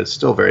elaborate, but it's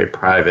still very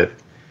private.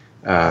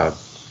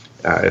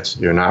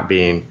 You're not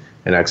being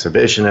an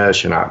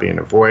exhibitionist, you're not being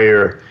a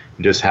voyeur,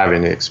 you're just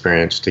having the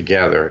experience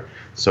together.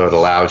 So it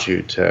allows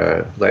you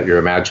to let your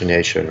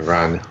imagination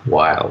run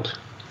wild.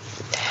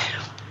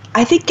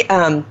 I think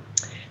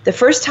the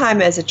first time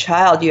as a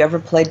child you ever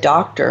played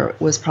doctor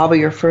was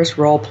probably your first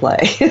role play.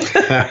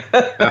 I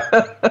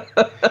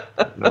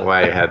don't know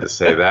why you had to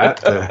say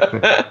that.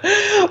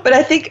 But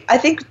I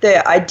think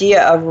the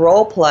idea of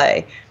role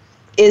play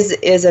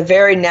is a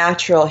very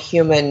natural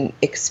human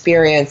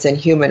experience and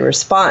human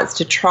response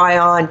to try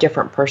on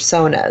different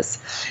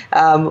personas.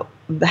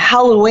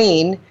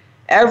 Halloween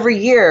every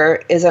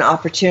year is an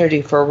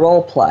opportunity for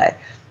role play.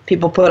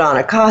 People put on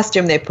a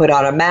costume, they put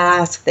on a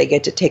mask, they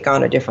get to take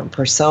on a different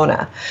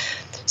persona.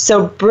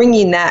 So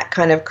bringing that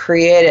kind of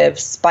creative,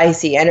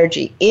 spicy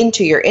energy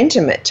into your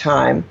intimate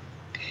time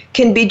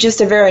can be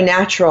just a very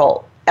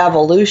natural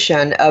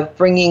evolution of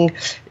bringing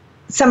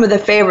some of the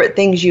favorite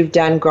things you've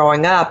done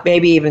growing up,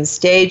 maybe even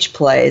stage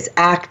plays,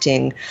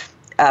 acting,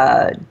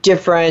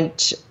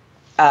 different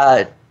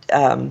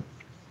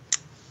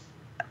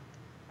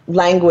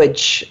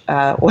language,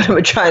 what am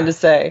I trying to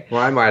say?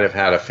 Well, I might have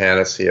had a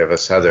fantasy of a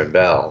Southern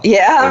belle.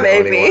 Yeah,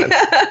 maybe.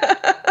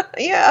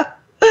 Yeah.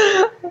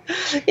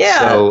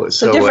 Yeah.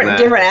 So different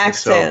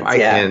accents. So I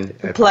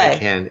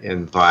can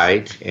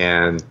invite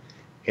and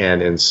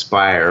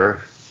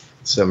inspire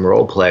some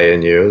role play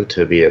in you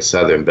to be a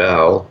Southern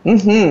belle.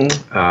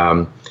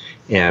 Mm-hmm.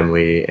 And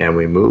we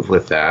move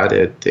with that.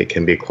 It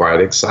can be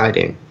quite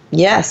exciting.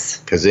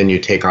 Yes. Because then you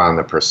take on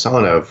the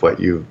persona of what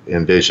you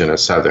envision a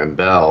Southern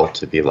belle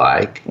to be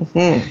like,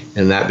 mm-hmm.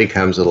 and that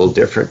becomes a little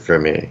different for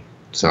me.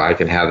 So I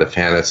can have the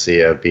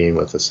fantasy of being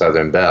with a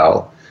Southern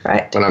belle,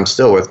 right, but I'm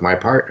still with my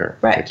partner,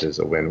 right, which is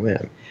a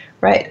win-win.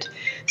 Right.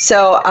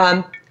 So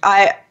I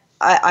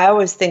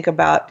always think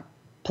about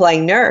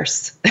playing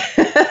nurse,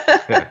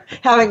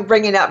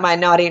 bringing out my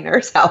naughty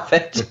nurse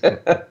outfit.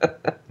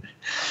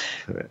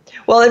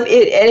 Well,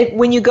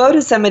 when you go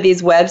to some of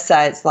these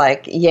websites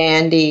like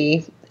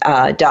Yandy.com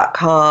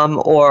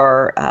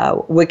or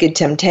Wicked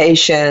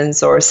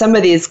Temptations or some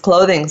of these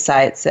clothing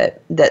sites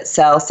that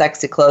sell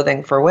sexy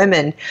clothing for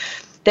women,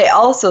 they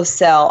also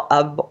sell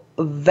a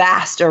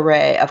vast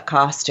array of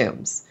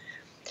costumes.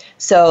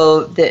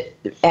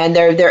 And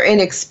they're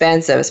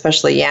inexpensive,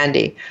 especially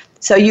Yandy.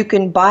 So you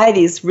can buy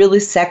these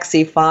really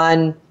sexy,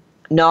 fun,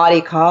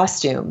 naughty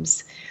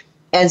costumes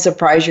and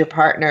surprise your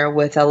partner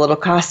with a little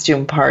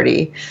costume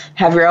party.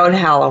 Have your own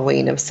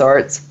Halloween of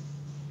sorts.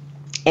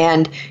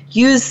 And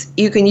you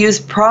can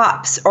use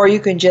props, or you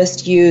can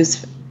just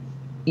use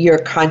your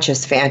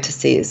conscious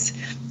fantasies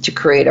to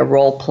create a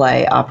role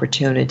play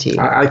opportunity.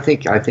 I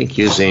think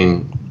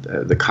using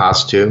the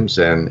costumes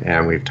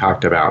and we've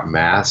talked about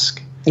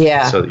mask.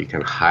 Yeah. So that you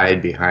can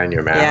hide behind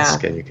your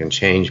mask, and you can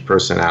change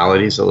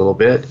personalities a little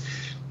bit,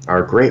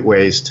 are great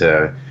ways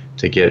to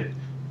get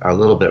a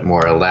little bit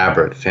more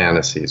elaborate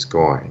fantasies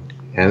going.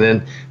 And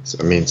then,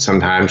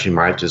 sometimes you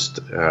might just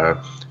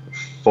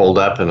fold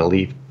up in a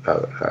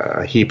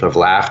heap of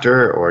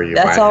laughter, or you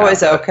That's might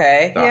always have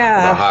okay.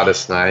 the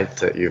hottest night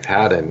that you've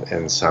had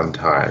in some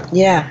time.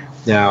 Yeah.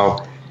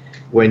 Now,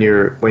 when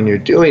you're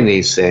doing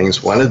these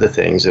things, one of the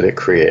things that it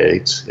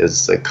creates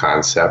is the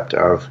concept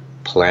of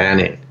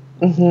planning.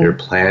 Mm-hmm. You're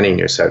planning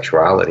your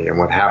sexuality, and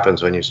what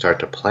happens when you start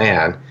to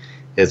plan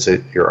is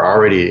that you're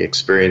already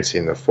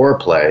experiencing the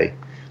foreplay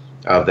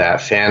of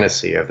that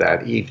fantasy of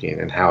that evening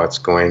and how it's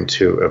going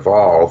to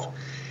evolve.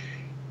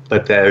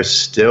 But there's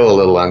still a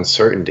little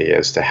uncertainty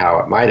as to how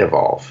it might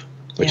evolve,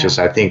 which is,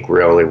 I think,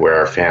 really where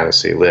our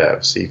fantasy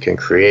lives. So you can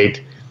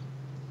create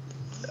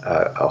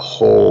a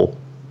whole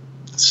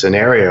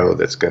scenario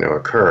that's going to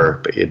occur,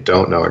 but you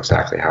don't know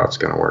exactly how it's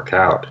going to work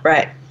out.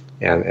 Right.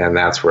 And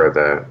that's where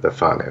the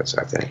fun is,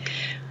 I think.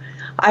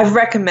 I've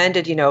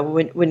recommended,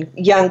 when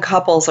young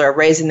couples are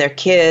raising their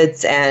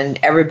kids and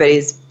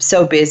everybody's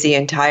so busy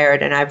and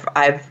tired, and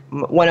I've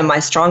one of my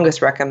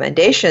strongest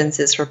recommendations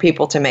is for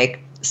people to make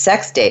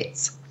sex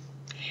dates.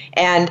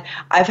 And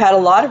I've had a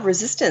lot of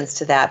resistance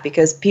to that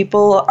because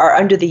people are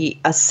under the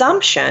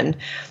assumption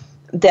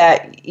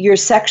that your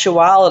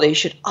sexuality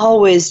should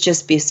always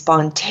just be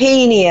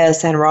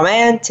spontaneous and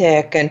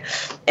romantic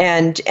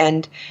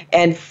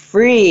and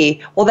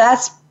free. Well,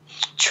 that's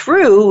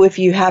true if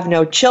you have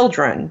no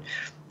children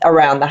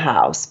around the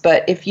house.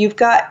 But if you've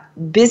got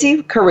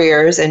busy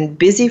careers and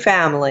busy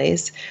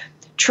families,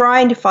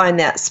 trying to find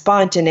that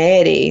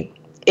spontaneity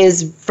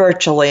is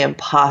virtually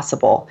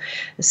impossible.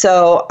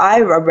 So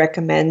I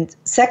recommend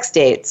sex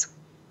dates.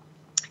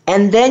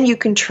 And then you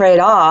can trade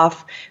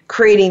off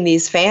creating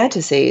these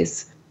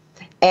fantasies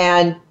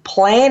and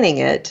planning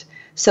it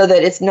so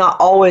that it's not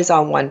always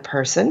on one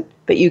person,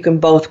 but you can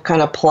both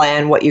kind of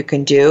plan what you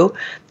can do.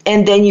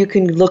 And then you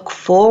can look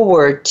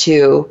forward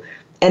to,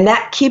 and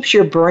that keeps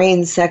your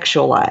brain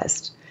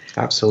sexualized.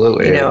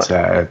 Absolutely.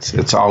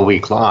 It's all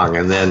week long.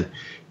 And then,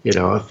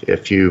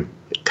 if you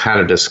kind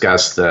of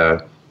discuss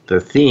the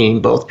theme,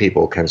 both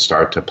people can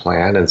start to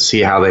plan and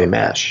see how they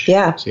mesh.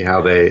 Yeah. See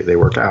how they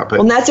work out. But,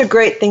 well, that's a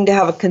great thing to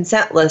have a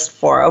consent list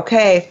for.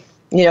 Okay,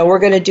 we're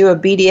going to do a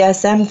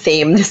BDSM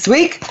theme this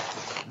week.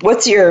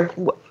 What's your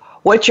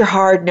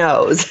hard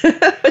nose?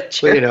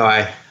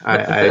 Well,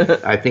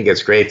 I think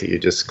it's great that you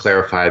just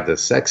clarified the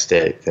sex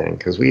date thing,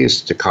 because we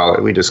just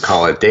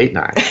call it date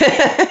night.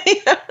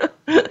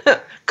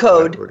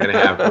 Code. We're gonna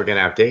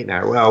have date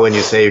night. Well, when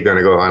you say you're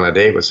gonna go on a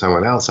date with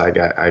someone else, I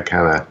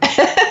kind of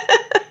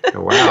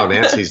wow,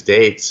 Nancy's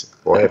dates.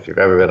 Boy, if you've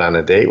ever been on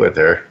a date with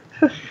her.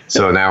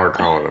 So now we're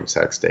calling them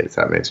sex dates.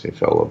 That makes me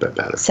feel a little bit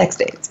better. Sex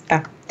dates,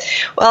 yeah.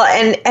 Well,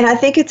 and I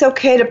think it's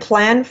okay to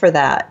plan for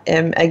that.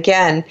 And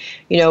again,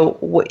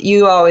 what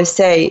you always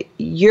say,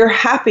 you're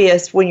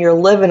happiest when you're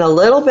living a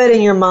little bit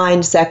in your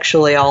mind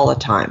sexually all the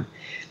time.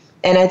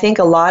 And I think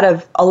a lot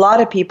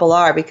of people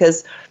are,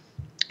 because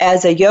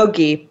as a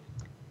yogi,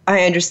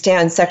 I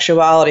understand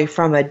sexuality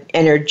from an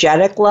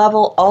energetic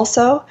level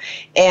also,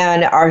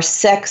 and our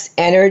sex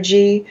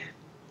energy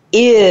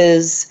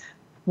is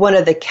one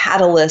of the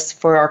catalysts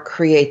for our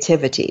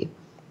creativity.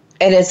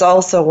 And it's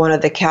also one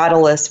of the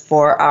catalysts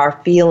for our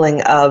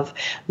feeling of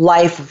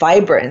life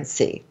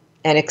vibrancy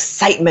and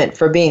excitement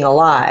for being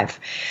alive.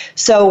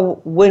 So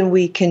when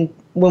we can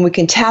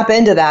tap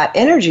into that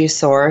energy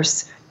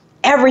source,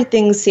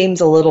 everything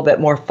seems a little bit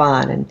more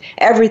fun, and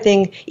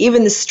everything,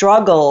 even the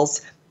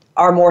struggles,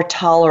 are more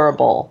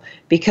tolerable,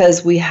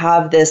 because we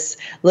have this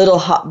little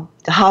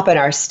hop in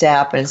our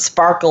step and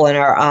sparkle in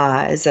our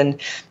eyes, and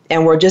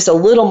we're just a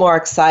little more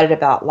excited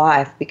about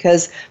life,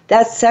 because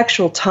that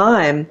sexual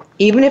time,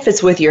 even if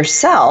it's with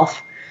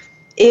yourself,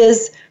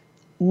 is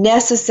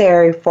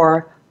necessary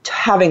for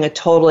having a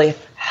totally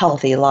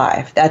healthy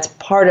life. That's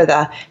part of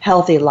the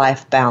healthy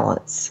life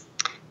balance.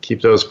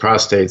 Keep those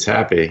prostates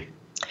happy.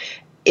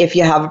 If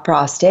you have a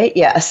prostate,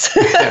 yes.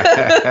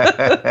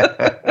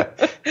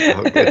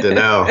 Oh, good to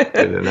know.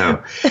 Good to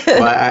know.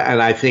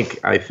 Well, I think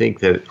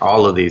that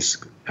all of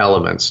these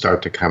elements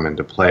start to come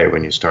into play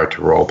when you start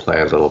to role play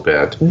a little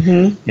bit,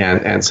 mm-hmm.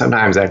 and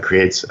sometimes that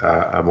creates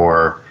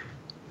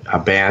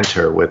a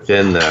banter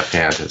within the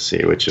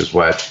fantasy, which is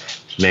what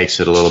makes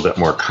it a little bit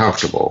more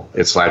comfortable.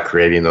 It's like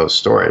creating those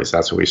stories.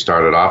 That's what we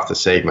started off the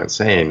segment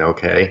saying.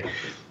 Okay,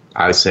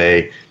 I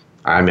say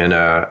I'm at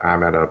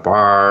a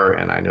bar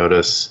and I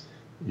notice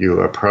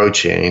you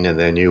approaching, and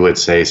then you would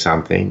say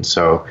something.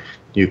 So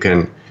you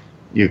can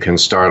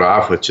start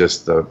off with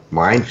just the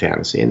mind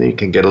fantasy, and then you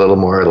can get a little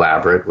more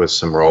elaborate with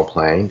some role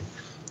playing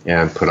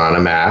and put on a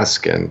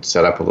mask and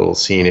set up a little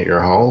scene at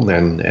your home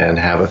and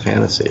have a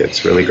fantasy.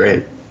 It's really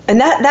great. And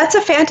that's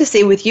a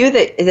fantasy with you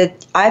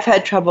that I've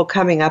had trouble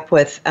coming up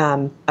with,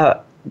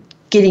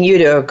 getting you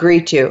to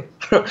agree to.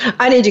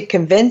 I need to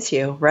convince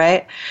you,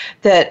 right,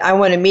 that I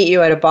want to meet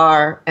you at a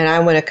bar and I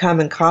want to come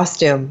in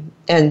costume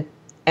and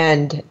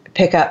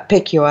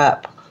pick you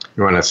up.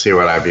 You want to see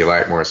what I'd be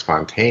like more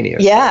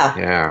spontaneous. Yeah.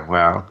 Yeah,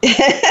 well,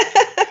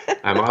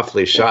 I'm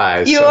awfully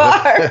shy. You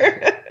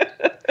are.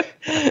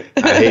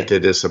 I hate to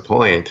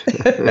disappoint.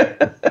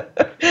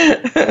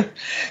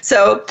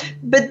 So,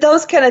 but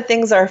those kind of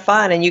things are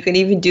fun, and you can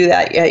even do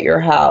that at your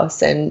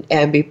house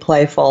and be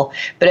playful.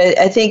 But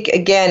I think,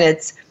 again,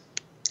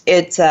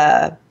 it's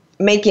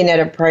making it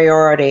a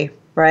priority,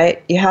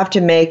 right? You have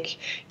to make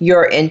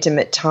your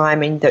intimate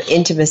time and the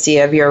intimacy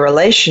of your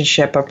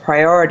relationship a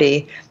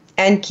priority,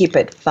 and keep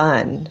it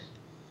fun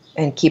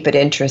and keep it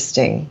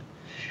interesting.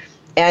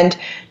 And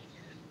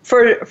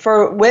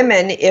for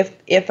women,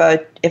 if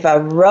a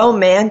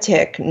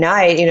romantic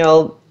night,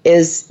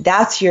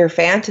 that's your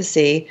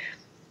fantasy,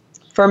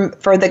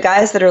 for the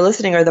guys that are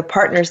listening or the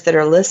partners that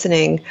are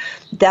listening,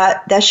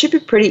 that should be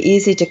pretty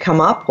easy to come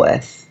up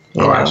with.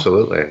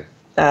 Absolutely.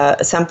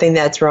 Something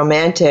that's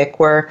romantic,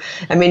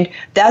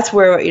 that's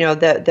where,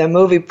 the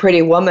movie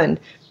Pretty Woman,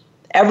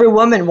 every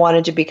woman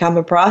wanted to become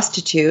a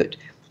prostitute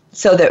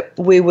so that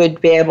we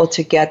would be able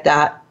to get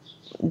that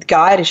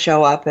guy to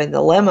show up in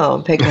the limo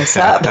and pick us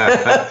up.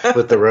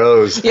 With the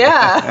rose.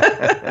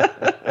 Yeah.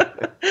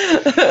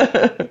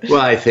 Well,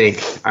 I think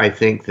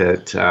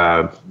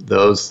that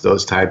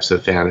those types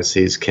of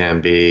fantasies can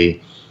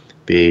be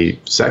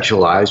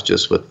sexualized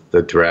just with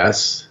the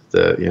dress,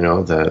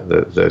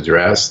 the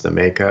dress, the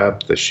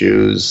makeup, the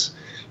shoes,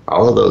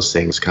 all of those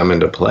things come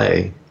into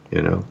play,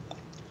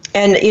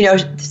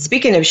 And,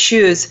 speaking of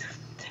shoes,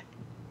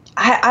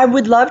 I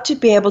would love to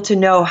be able to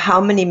know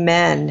how many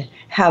men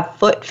have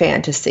foot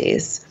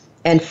fantasies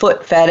and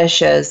foot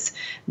fetishes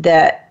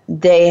that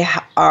they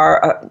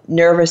are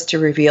nervous to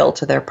reveal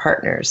to their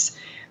partners.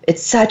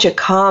 It's such a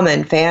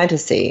common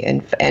fantasy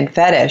and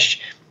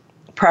fetish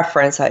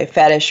preference,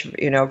 fetish,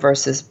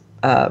 versus,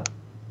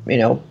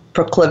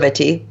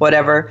 proclivity,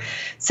 whatever,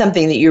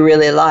 something that you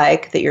really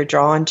like, that you're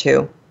drawn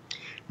to.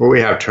 Well,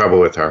 we have trouble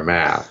with our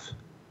math.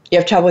 You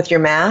have trouble with your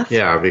math?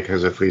 Yeah,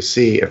 because if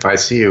I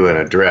see you in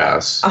a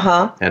dress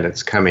and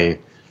it's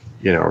coming,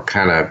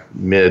 kind of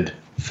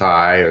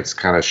mid-thigh, it's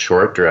kind of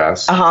short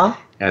dress,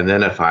 and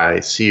then if I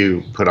see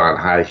you put on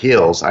high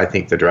heels, I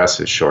think the dress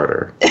is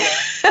shorter.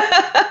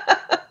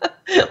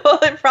 Well,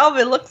 it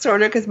probably looks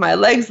shorter because my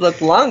legs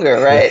look longer,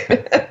 right?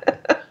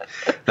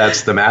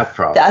 That's the math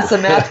problem. That's the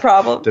math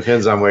problem.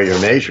 Depends on where you're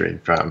measuring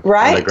from.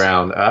 Right. From the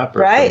ground up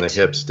or from the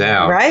hips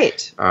down.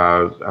 Right.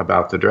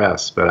 About the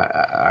dress. But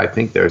I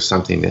think there's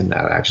something in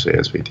that, actually,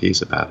 as we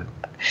tease about it.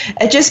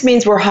 It just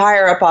means we're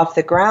higher up off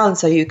the ground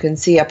so you can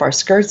see up our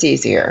skirts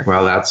easier.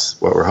 Well, that's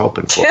what we're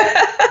hoping for.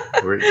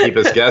 Keep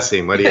us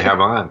guessing. What do you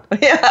have on?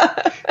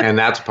 Yeah. And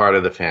that's part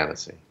of the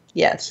fantasy.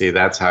 Yes. See,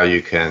 that's how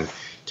you can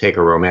take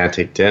a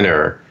romantic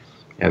dinner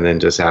and then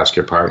just ask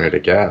your partner to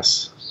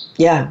guess.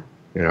 Yeah.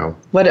 How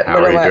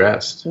are you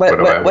dressed?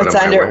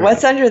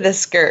 What's under the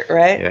skirt,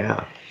 right?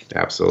 Yeah,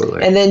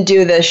 absolutely. And then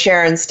do the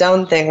Sharon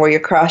Stone thing where you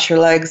cross your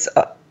legs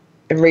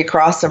and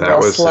recross them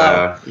real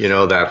slow.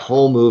 That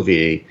whole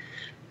movie.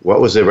 What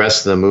was the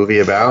rest of the movie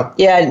about?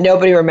 Yeah,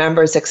 nobody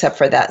remembers except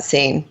for that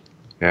scene.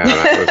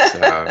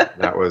 Yeah,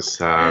 that was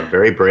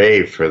very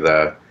brave for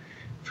the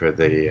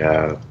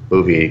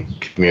movie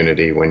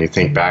community when you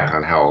think back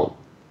on how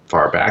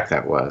far back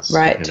that was.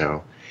 Right.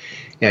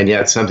 And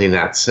yet something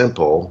that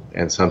simple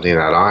and something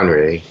that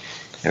ornery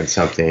and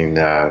something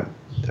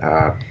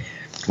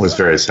was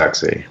very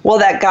sexy. Well,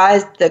 that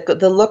guy's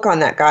the look on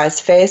that guy's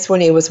face when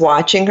he was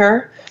watching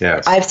her.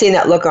 Yes. I've seen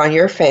that look on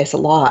your face a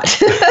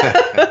lot.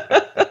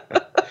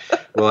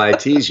 Well, I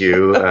tease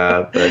you,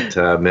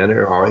 but men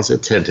are always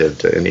attentive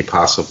to any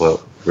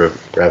possible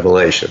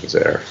revelations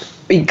there.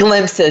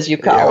 Glimpses, you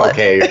call it.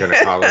 Okay, you're going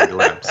to call it a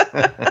glimpse.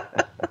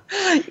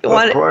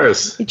 Of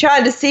course. You're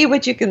trying to see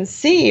what you can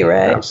see,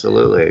 right?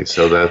 Absolutely.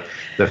 So the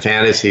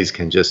fantasies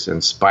can just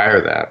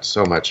inspire that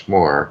so much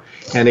more.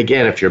 And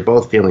again, if you're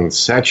both feeling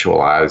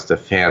sexualized, the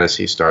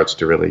fantasy starts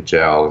to really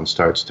gel and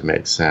starts to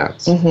make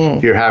sense. Mm-hmm.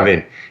 If you're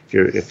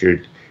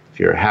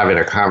having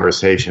a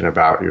conversation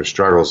about your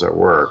struggles at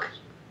work,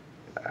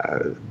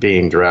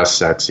 being dressed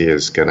sexy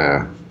is going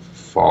to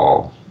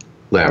fall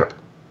limp.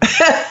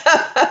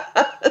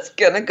 It's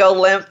going to go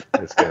limp.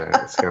 It's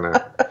gonna,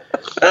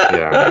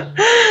 yeah.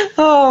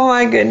 Oh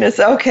my goodness.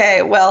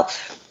 Okay. Well,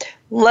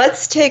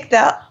 let's take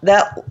that.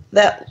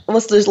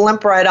 Let's just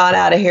limp right on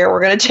out of here.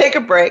 We're going to take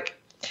a break.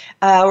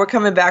 We're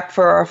coming back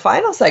for our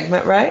final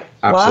segment, right?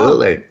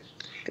 Absolutely. Wow.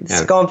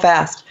 It's going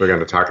fast. We're going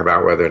to talk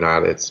about whether or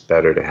not it's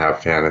better to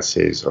have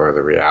fantasies or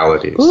the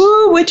realities.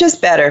 Ooh, which is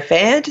better,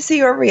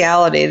 fantasy or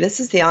reality? This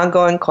is the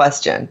ongoing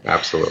question.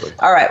 Absolutely.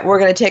 All right, we're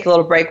going to take a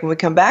little break. When we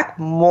come back,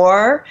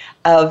 more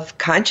of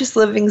Conscious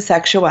Living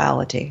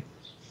Sexuality.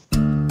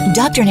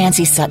 Dr.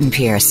 Nancy Sutton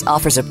Pierce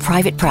offers a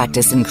private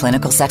practice in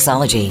clinical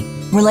sexology,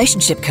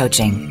 relationship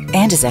coaching,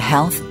 and is a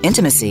health,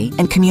 intimacy,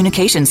 and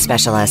communications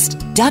specialist.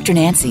 Dr.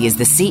 Nancy is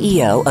the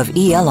CEO of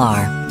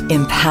ELR.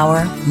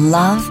 Empower,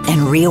 love,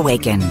 and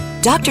reawaken.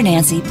 Dr.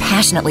 Nancy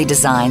passionately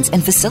designs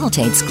and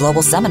facilitates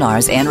global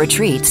seminars and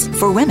retreats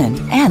for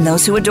women and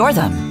those who adore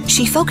them.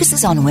 She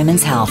focuses on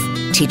women's health,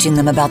 teaching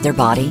them about their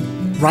body,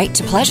 right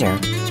to pleasure,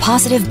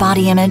 positive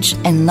body image,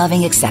 and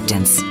loving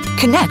acceptance.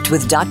 Connect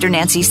with Dr.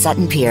 Nancy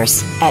Sutton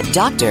Pierce at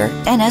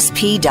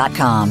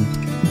drnsp.com.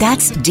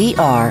 That's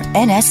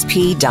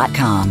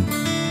drnsp.com.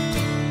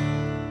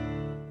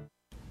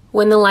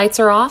 When the lights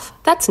are off,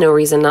 that's no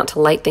reason not to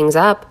light things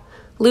up.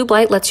 Lube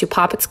Light lets you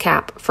pop its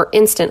cap for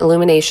instant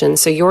illumination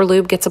so your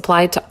lube gets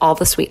applied to all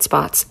the sweet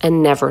spots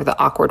and never the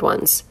awkward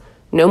ones.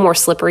 No more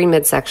slippery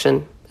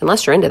midsection,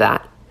 unless you're into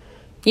that.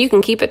 You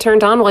can keep it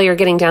turned on while you're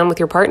getting down with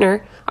your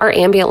partner. Our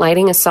ambient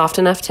lighting is soft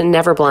enough to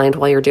never blind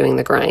while you're doing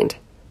the grind.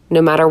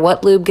 No matter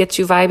what lube gets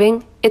you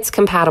vibing, it's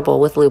compatible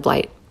with Lube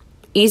Light.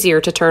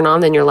 Easier to turn on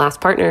than your last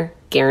partner,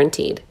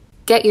 guaranteed.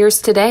 Get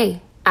yours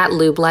today at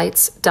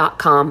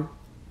lubelights.com.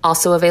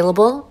 Also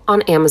available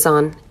on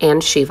Amazon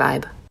and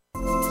SheVibe.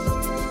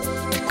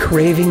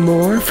 Craving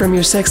more from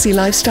your sexy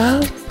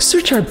lifestyle?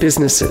 Search our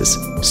businesses,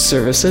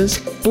 services,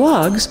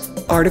 blogs,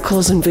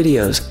 articles, and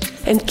videos,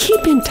 and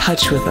keep in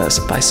touch with us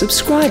by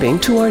subscribing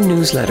to our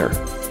newsletter,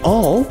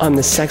 all on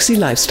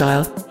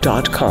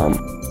thesexylifestyle.com.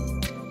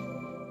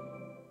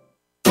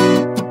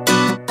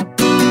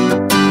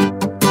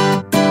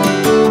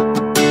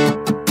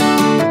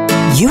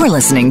 You are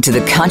listening to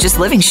The Conscious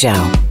Living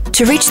Show.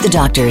 To reach the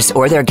doctors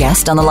or their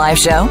guest on the live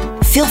show,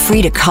 feel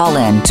free to call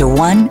in to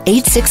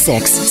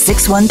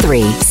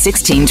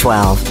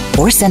 1-866-613-1612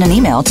 or send an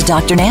email to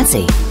Dr.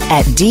 Nancy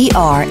at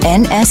drnsp.com.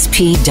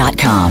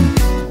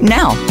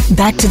 Now,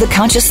 back to The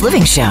Conscious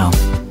Living Show.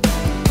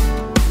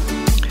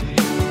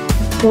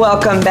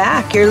 Welcome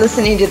back. You're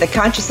listening to The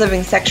Conscious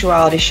Living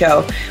Sexuality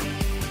Show.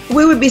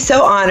 We would be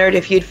so honored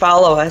if you'd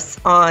follow us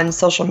on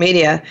social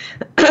media.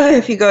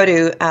 If you go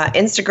to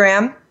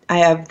Instagram, I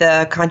have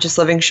The Conscious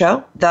Living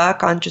Show,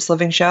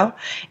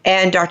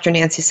 and Dr.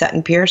 Nancy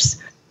Sutton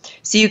Pierce.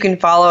 So you can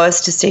follow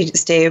us to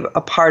stay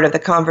a part of the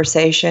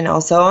conversation.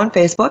 Also on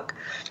Facebook.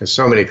 There's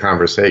so many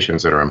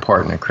conversations that are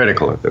important and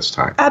critical at this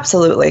time.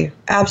 Absolutely.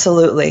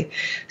 Absolutely.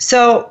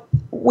 So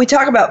we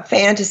talk about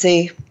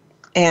fantasy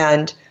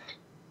and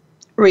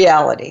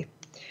reality.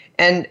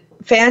 And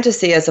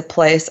fantasy as a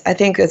place, I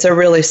think it's a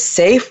really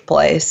safe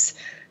place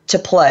to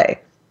play.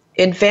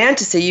 In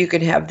fantasy, you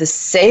can have the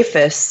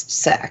safest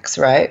sex,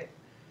 right?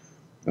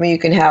 I mean,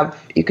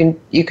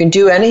 you can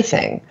do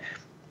anything,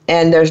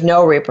 and there's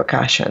no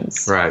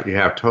repercussions. Right. You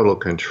have total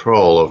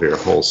control over your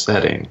whole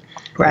setting.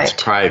 Right.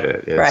 It's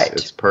private. Right.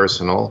 It's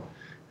personal.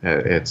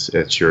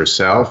 It's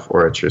yourself,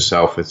 or it's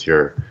yourself with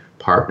your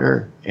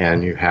partner,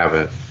 and you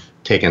haven't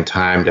taken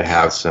time to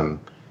have some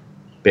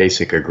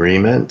basic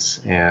agreements,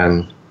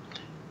 and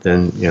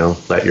then,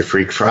 let your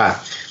freak fly.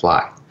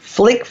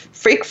 Freak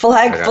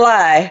flag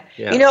fly.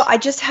 Yes. I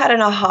just had an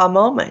aha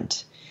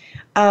moment.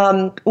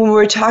 When we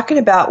were talking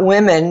about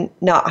women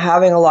not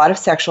having a lot of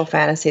sexual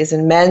fantasies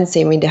and men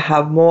seeming to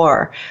have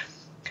more,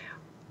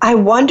 I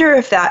wonder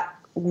if that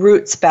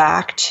roots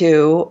back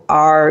to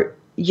our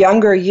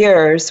younger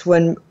years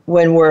when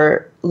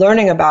we're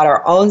learning about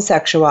our own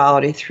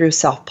sexuality through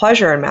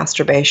self-pleasure and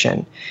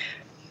masturbation.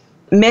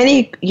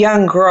 Many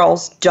young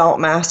girls don't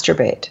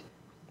masturbate.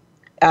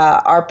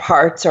 Our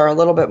parts are a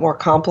little bit more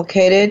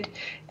complicated,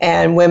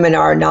 and women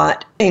are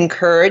not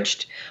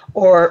encouraged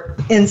or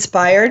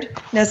inspired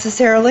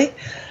necessarily.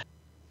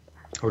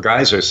 Well,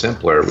 guys are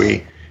simpler.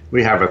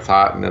 We have a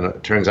thought, and then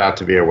it turns out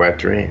to be a wet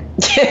dream.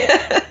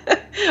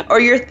 Or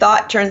your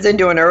thought turns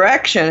into an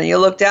erection, and you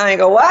look down and you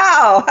go,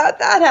 wow, how'd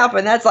that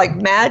happen? That's like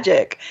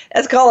magic.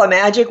 That's called a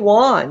magic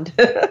wand.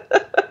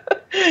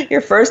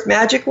 Your first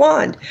magic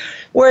wand.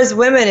 Whereas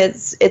women,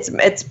 it's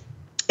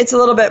a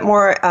little bit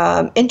more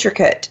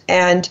intricate,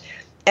 and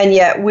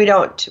yet we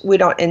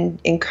don't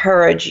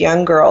encourage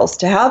young girls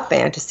to have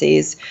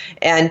fantasies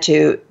and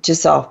to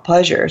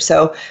self-pleasure.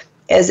 So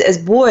as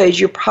boys,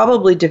 you're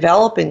probably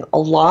developing a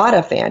lot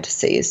of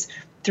fantasies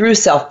through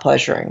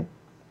self-pleasuring,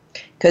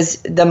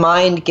 because the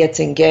mind gets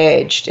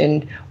engaged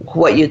in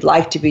what you'd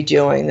like to be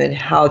doing and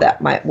how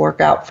that might work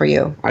out for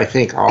you. I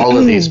think all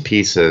of these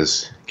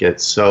pieces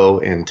get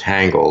so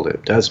entangled,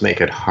 it does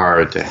make it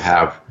hard to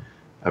have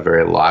a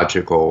very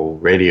logical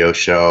radio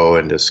show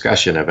and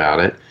discussion about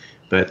it.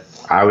 But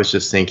I was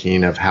just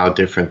thinking of how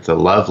different the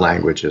love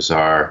languages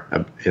are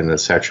in the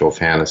sexual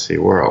fantasy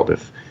world.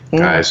 If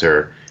guys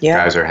are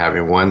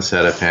having one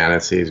set of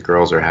fantasies,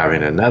 girls are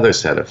having another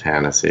set of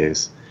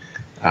fantasies.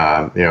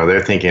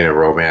 They're thinking a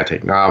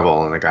romantic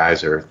novel, and the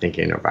guys are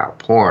thinking about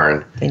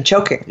porn and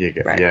choking.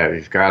 Right. Yeah,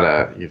 we've got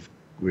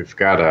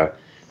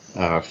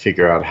to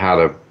figure out how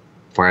to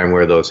find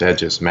where those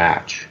edges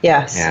match.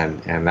 Yes.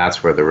 And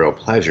that's where the real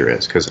pleasure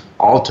is, because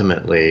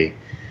ultimately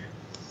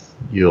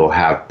you'll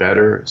have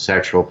better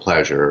sexual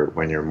pleasure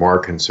when you're more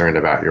concerned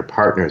about your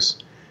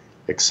partner's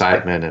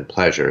excitement and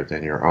pleasure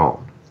than your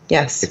own.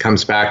 Yes. It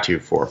comes back to you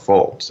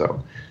fourfold,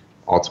 so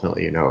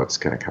ultimately it's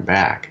going to come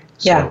back.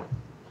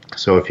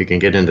 So if you can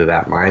get into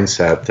that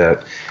mindset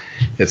that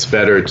it's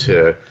better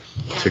to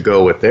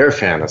go with their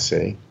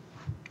fantasy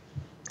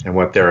and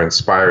what they're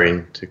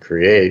inspiring to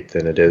create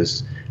than it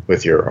is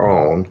with your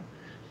own,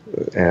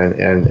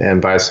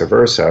 and vice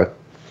versa,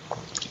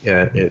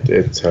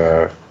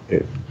 it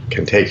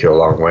can take you a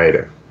long way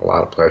to a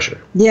lot of pleasure.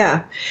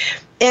 Yeah,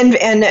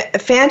 and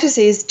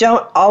fantasies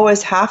don't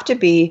always have to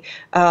be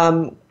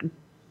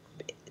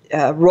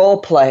role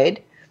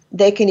played.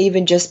 They can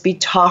even just be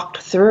talked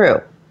through.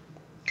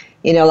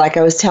 Like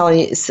I was telling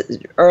you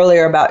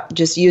earlier about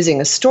just using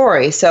a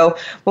story. So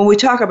when we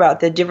talk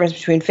about the difference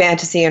between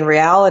fantasy and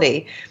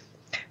reality,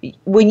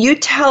 when you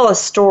tell a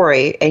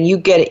story and you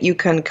get it, you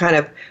can kind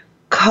of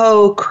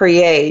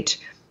co-create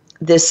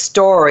this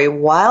story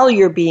while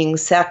you're being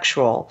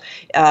sexual.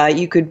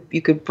 You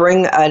could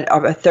bring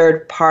a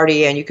third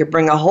party in. You could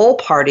bring a whole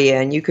party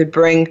in. You could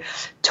bring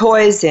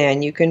toys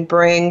in. You can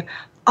bring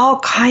all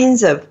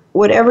kinds of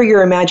whatever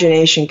your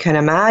imagination can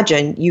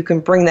imagine. You can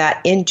bring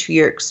that into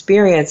your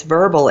experience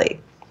verbally.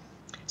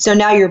 So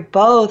now you're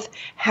both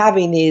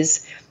having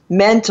these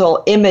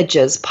mental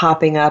images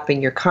popping up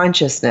in your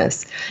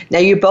consciousness. Now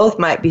you both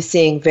might be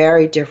seeing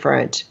very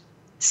different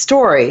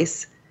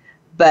stories,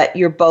 but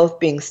you're both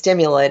being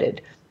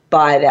stimulated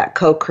by that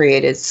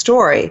co-created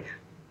story.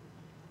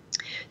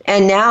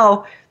 And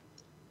now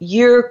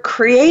you're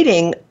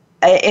creating,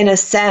 in a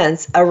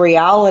sense, a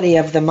reality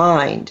of the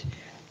mind.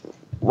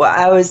 Well,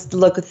 I always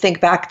think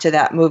back to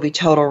that movie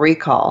Total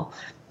Recall,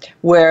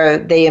 where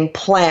they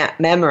implant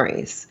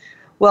memories.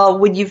 Well,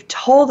 when you've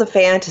told a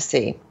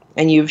fantasy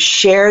and you've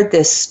shared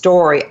this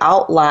story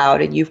out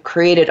loud and you've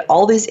created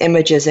all these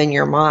images in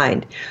your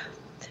mind,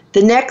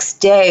 the next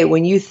day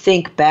when you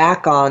think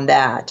back on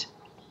that,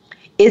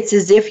 it's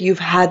as if you've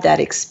had that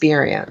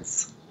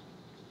experience.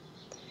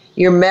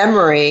 Your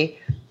memory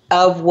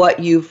of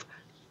what you've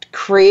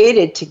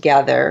created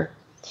together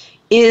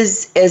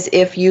is as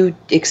if you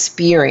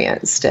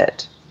experienced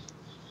it.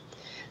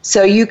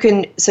 So you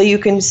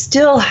can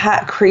still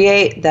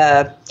create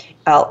a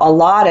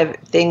lot of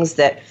things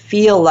that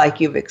feel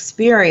like you've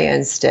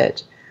experienced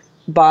it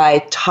by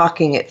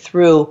talking it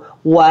through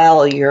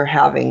while you're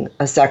having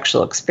a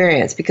sexual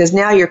experience, because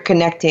now you're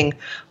connecting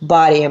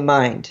body and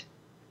mind.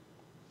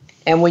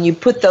 And when you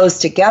put those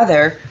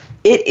together,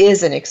 it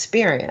is an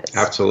experience.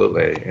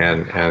 Absolutely,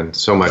 and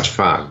so much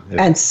fun.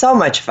 And so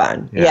much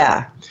fun,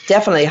 yeah.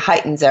 Definitely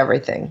heightens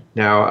everything.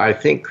 Now, I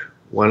think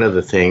one of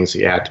the things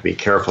you have to be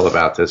careful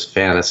about this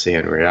fantasy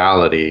and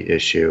reality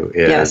issue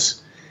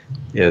is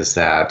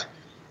that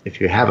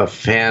if you have a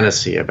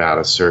fantasy about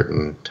a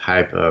certain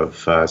type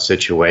of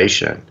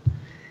situation,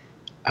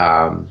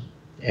 and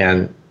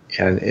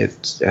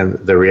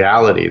the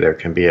reality, there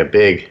can be a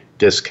big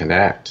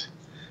disconnect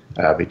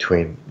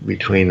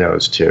between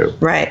those two.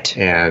 Right.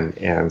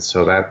 And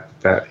so that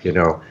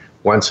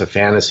once a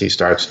fantasy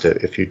starts to,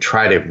 if you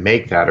try to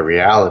make that a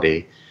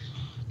reality,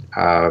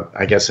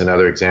 I guess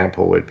another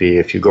example would be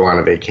if you go on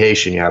a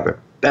vacation, you have the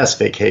best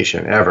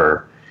vacation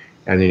ever,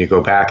 and then you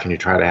go back and you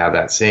try to have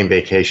that same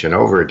vacation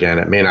over again,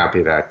 it may not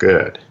be that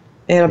good.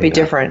 It'll be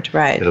different,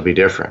 right? It'll be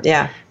different.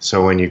 Yeah.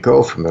 So when you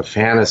go from a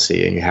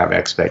fantasy and you have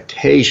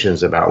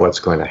expectations about what's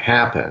going to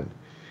happen,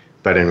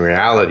 but in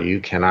reality, you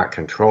cannot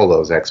control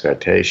those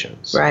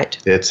expectations. Right.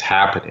 It's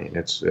happening.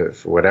 It's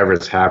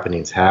whatever's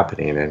happening is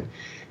happening,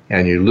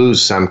 and you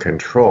lose some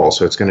control.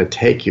 So it's going to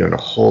take you in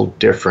a whole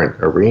different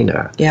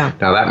arena. Yeah.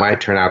 Now, that might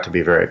turn out to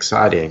be very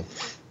exciting,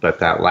 but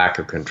that lack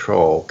of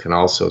control can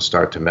also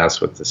start to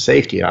mess with the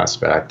safety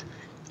aspect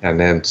and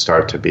then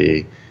start to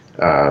be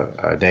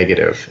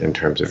negative in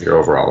terms of your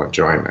overall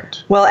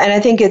enjoyment. Well, and I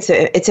think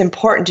it's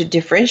important to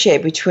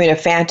differentiate between a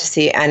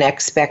fantasy and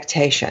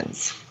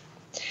expectations.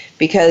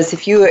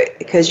 Because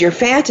your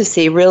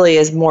fantasy really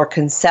is more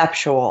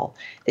conceptual,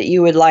 that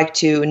you would like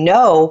to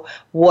know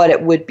what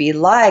it would be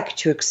like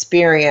to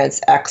experience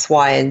X,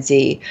 Y, and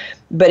Z.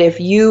 But if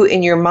you,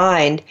 in your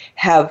mind,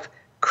 have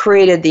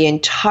created the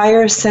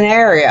entire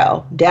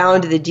scenario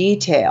down to the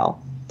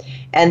detail,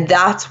 and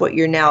that's what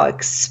you're now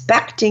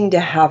expecting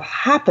to have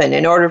happen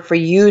in order for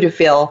you to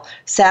feel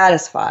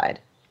satisfied,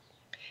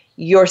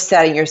 you're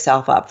setting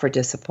yourself up for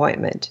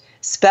disappointment,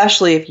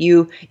 especially if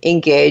you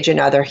engage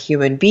another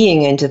human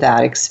being into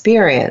that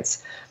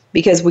experience,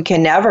 because we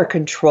can never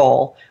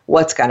control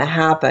what's going to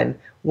happen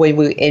when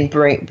we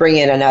bring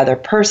in another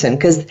person,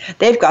 because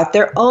they've got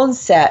their own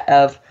set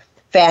of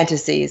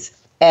fantasies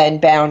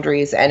and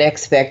boundaries and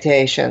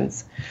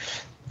expectations.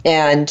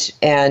 And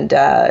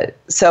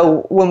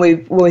so when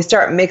we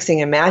start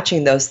mixing and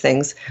matching those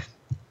things,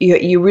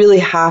 you really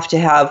have to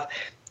have,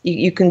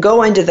 you can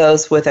go into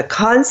those with a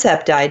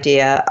concept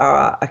idea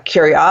or a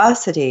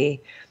curiosity,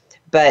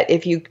 but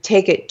if you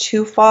take it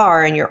too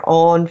far in your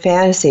own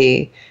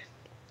fantasy,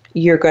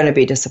 you're going to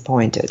be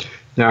disappointed.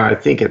 Now, I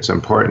think it's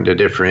important to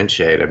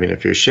differentiate. I mean,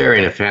 if you're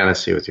sharing a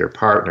fantasy with your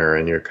partner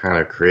and you're kind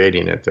of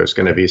creating it, there's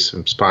going to be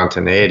some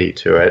spontaneity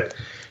to it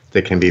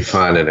that can be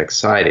fun and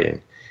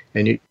exciting.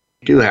 And you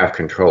do have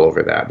control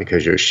over that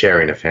because you're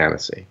sharing a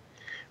fantasy.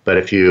 But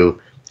if you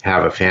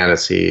have a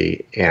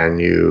fantasy and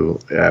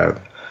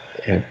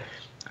and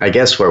I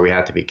guess where we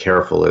have to be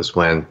careful is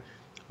when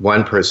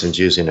one person's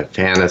using a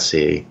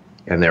fantasy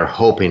and they're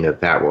hoping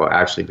that will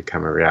actually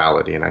become a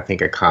reality. And I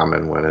think a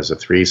common one is a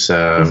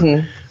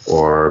threesome,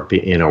 or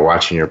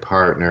watching your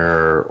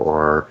partner,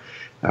 or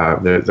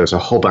there's a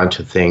whole bunch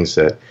of things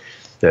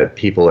that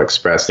people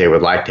express they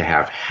would like to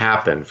have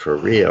happen for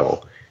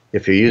real.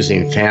 If you're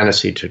using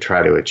fantasy to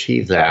try to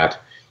achieve that,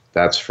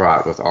 that's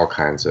fraught with all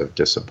kinds of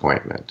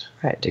disappointment.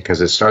 Right.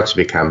 Because it starts to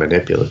become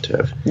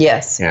manipulative.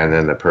 Yes. And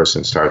then the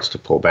person starts to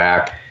pull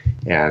back,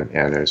 and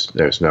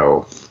there's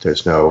no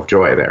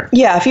joy there.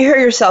 Yeah, if you hear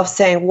yourself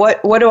saying,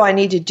 what do I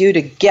need to do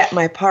to get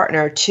my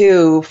partner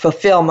to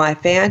fulfill my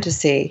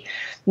fantasy?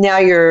 Now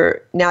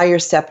you're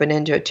stepping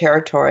into a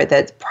territory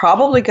that's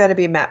probably going to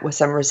be met with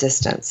some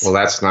resistance. Well,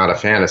 that's not a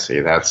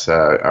fantasy. That's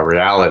a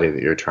reality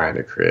that you're trying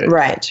to create.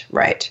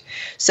 Right.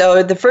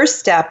 So the first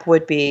step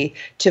would be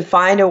to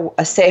find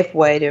a safe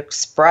way to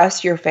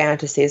express your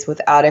fantasies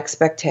without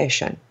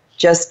expectation.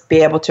 Just be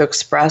able to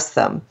express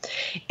them.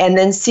 And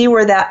then see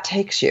where that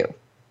takes you.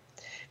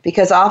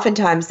 Because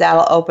oftentimes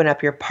that'll open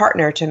up your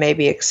partner to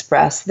maybe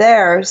express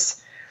theirs.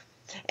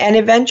 And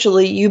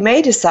eventually you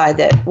may decide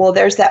that, well,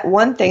 there's that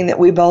one thing that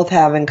we both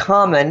have in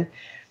common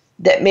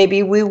that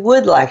maybe we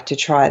would like to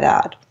try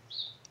that.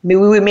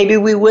 Maybe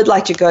we would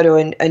like to go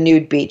to a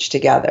nude beach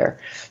together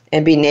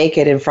and be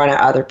naked in front of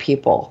other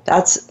people.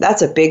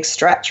 That's a big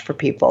stretch for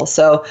people.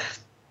 So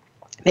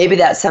maybe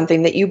that's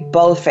something that you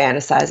both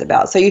fantasize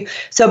about.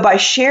 So by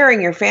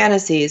sharing your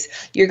fantasies,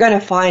 you're going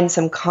to find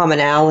some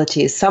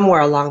commonalities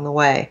somewhere along the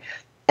way.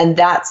 And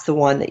that's the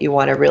one that you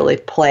want to really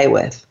play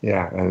with.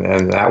 Yeah,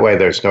 and that way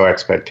there's no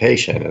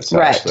expectation. It's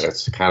actually,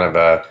 it's kind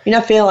of you're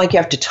not feeling like you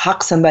have to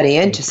talk somebody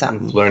into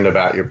something. You've learned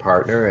about your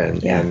partner,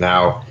 and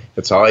now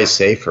it's always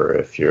safer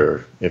if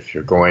you're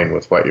going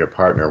with what your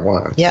partner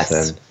wants. Yes.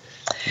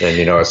 Then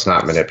it's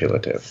not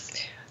manipulative.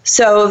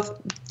 So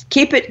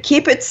keep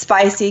it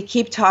spicy.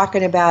 Keep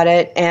talking about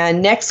it.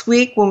 And next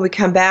week when we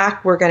come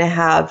back, we're going to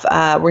have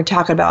we're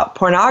talking about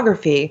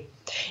pornography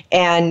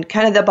and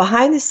kind of the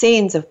behind the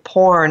scenes of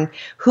porn,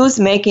 who's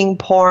making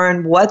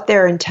porn, what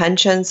their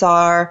intentions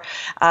are,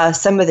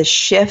 some of the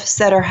shifts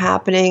that are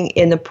happening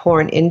in the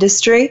porn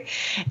industry.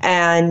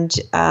 And,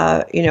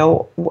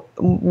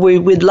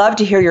 we'd love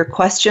to hear your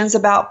questions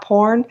about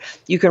porn.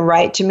 You can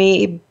write to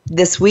me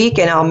this week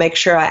and I'll make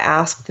sure I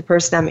ask the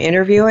person I'm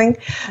interviewing.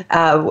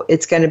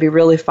 It's going to be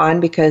really fun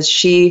because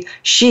she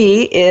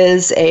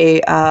is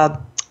a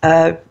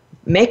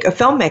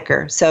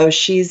filmmaker. So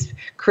she's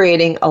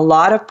creating a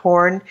lot of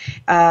porn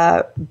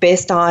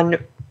based on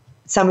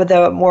some of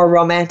the more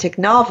romantic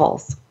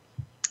novels.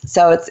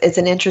 So it's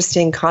an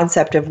interesting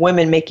concept of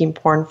women making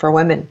porn for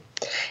women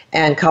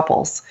and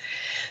couples.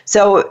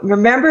 So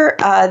remember,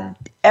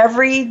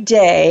 every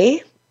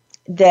day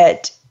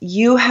that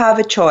you have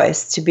a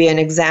choice to be an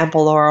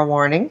example or a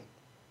warning,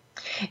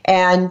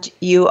 and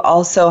you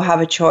also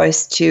have a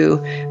choice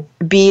to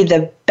be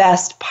the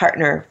best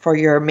partner for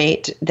your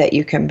mate that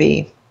you can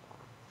be.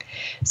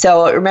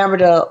 So remember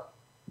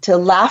to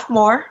laugh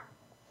more,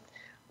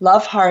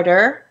 love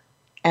harder,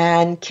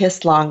 and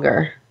kiss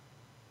longer.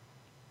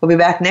 We'll be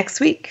back next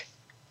week.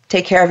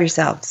 Take care of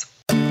yourselves.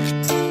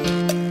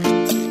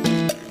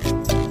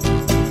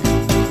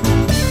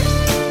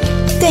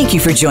 Thank you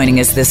for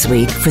joining us this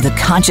week for the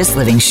Conscious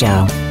Living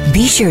Show.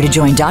 Be sure to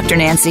join Dr.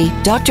 Nancy,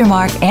 Dr.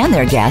 Mark, and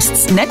their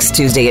guests next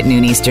Tuesday at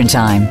noon Eastern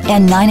Time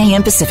and 9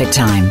 a.m. Pacific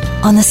Time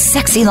on the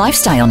Sexy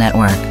Lifestyle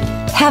Network.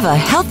 Have a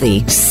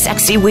healthy,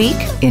 sexy week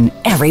in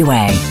every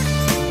way.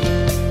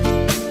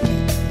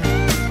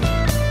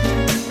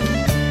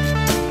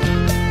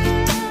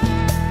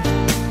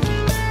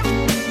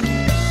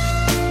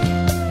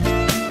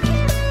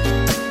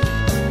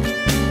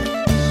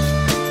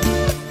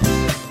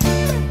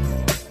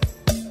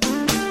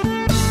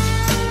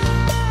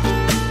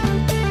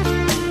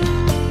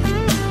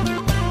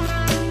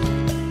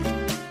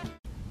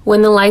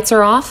 When the lights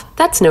are off,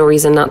 that's no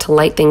reason not to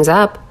light things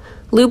up.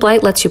 Lube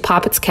Light lets you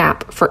pop its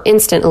cap for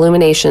instant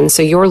illumination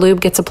so your lube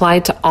gets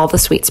applied to all the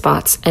sweet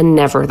spots and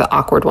never the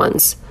awkward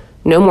ones.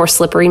 No more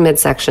slippery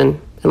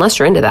midsection, unless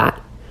you're into that.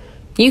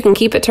 You can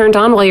keep it turned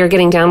on while you're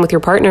getting down with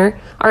your partner.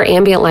 Our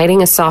ambient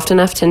lighting is soft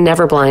enough to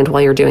never blind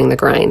while you're doing the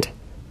grind.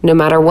 No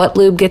matter what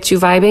lube gets you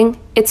vibing,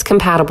 it's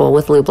compatible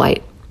with Lube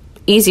Light.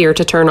 Easier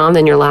to turn on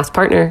than your last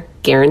partner,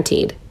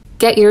 guaranteed.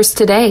 Get yours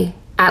today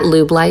at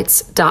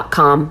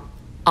lubelights.com.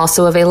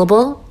 Also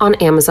available on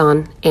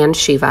Amazon and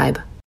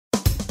SheVibe.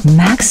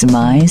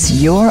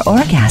 Maximize your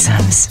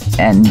orgasms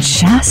and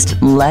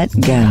just let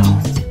go.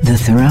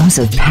 The Throes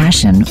of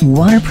Passion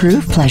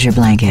waterproof pleasure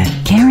blanket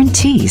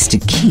guarantees to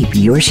keep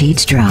your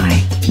sheets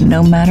dry,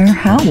 no matter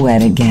how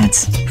wet it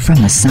gets.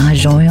 From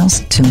massage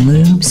oils to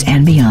lubes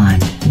and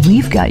beyond,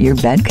 we've got your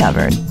bed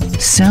covered.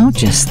 So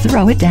just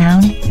throw it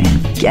down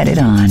and get it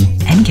on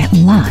and get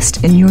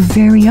lost in your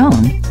very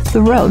own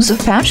Throes of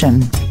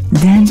Passion.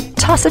 Then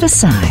toss it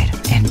aside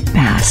and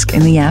bask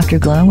in the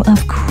afterglow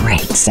of great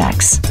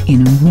sex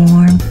in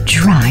warm,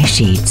 dry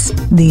sheets.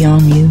 The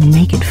all-new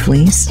Naked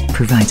Fleece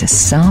provides a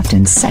soft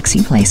and sexy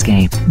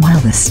playscape, while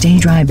the Stay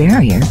Dry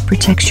barrier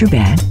protects your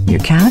bed, your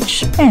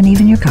couch, and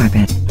even your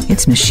carpet.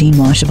 It's machine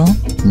washable,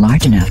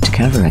 large enough to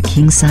cover a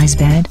king-size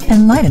bed,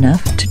 and light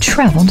enough to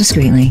travel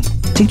discreetly.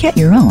 To get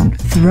your own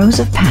Throes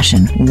of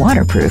Passion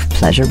waterproof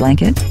pleasure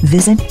blanket,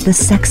 visit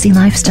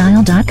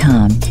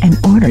thesexylifestyle.com and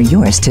order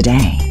yours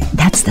today.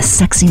 That's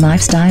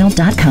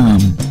thesexylifestyle.com.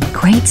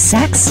 Great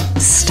sex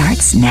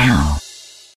starts now.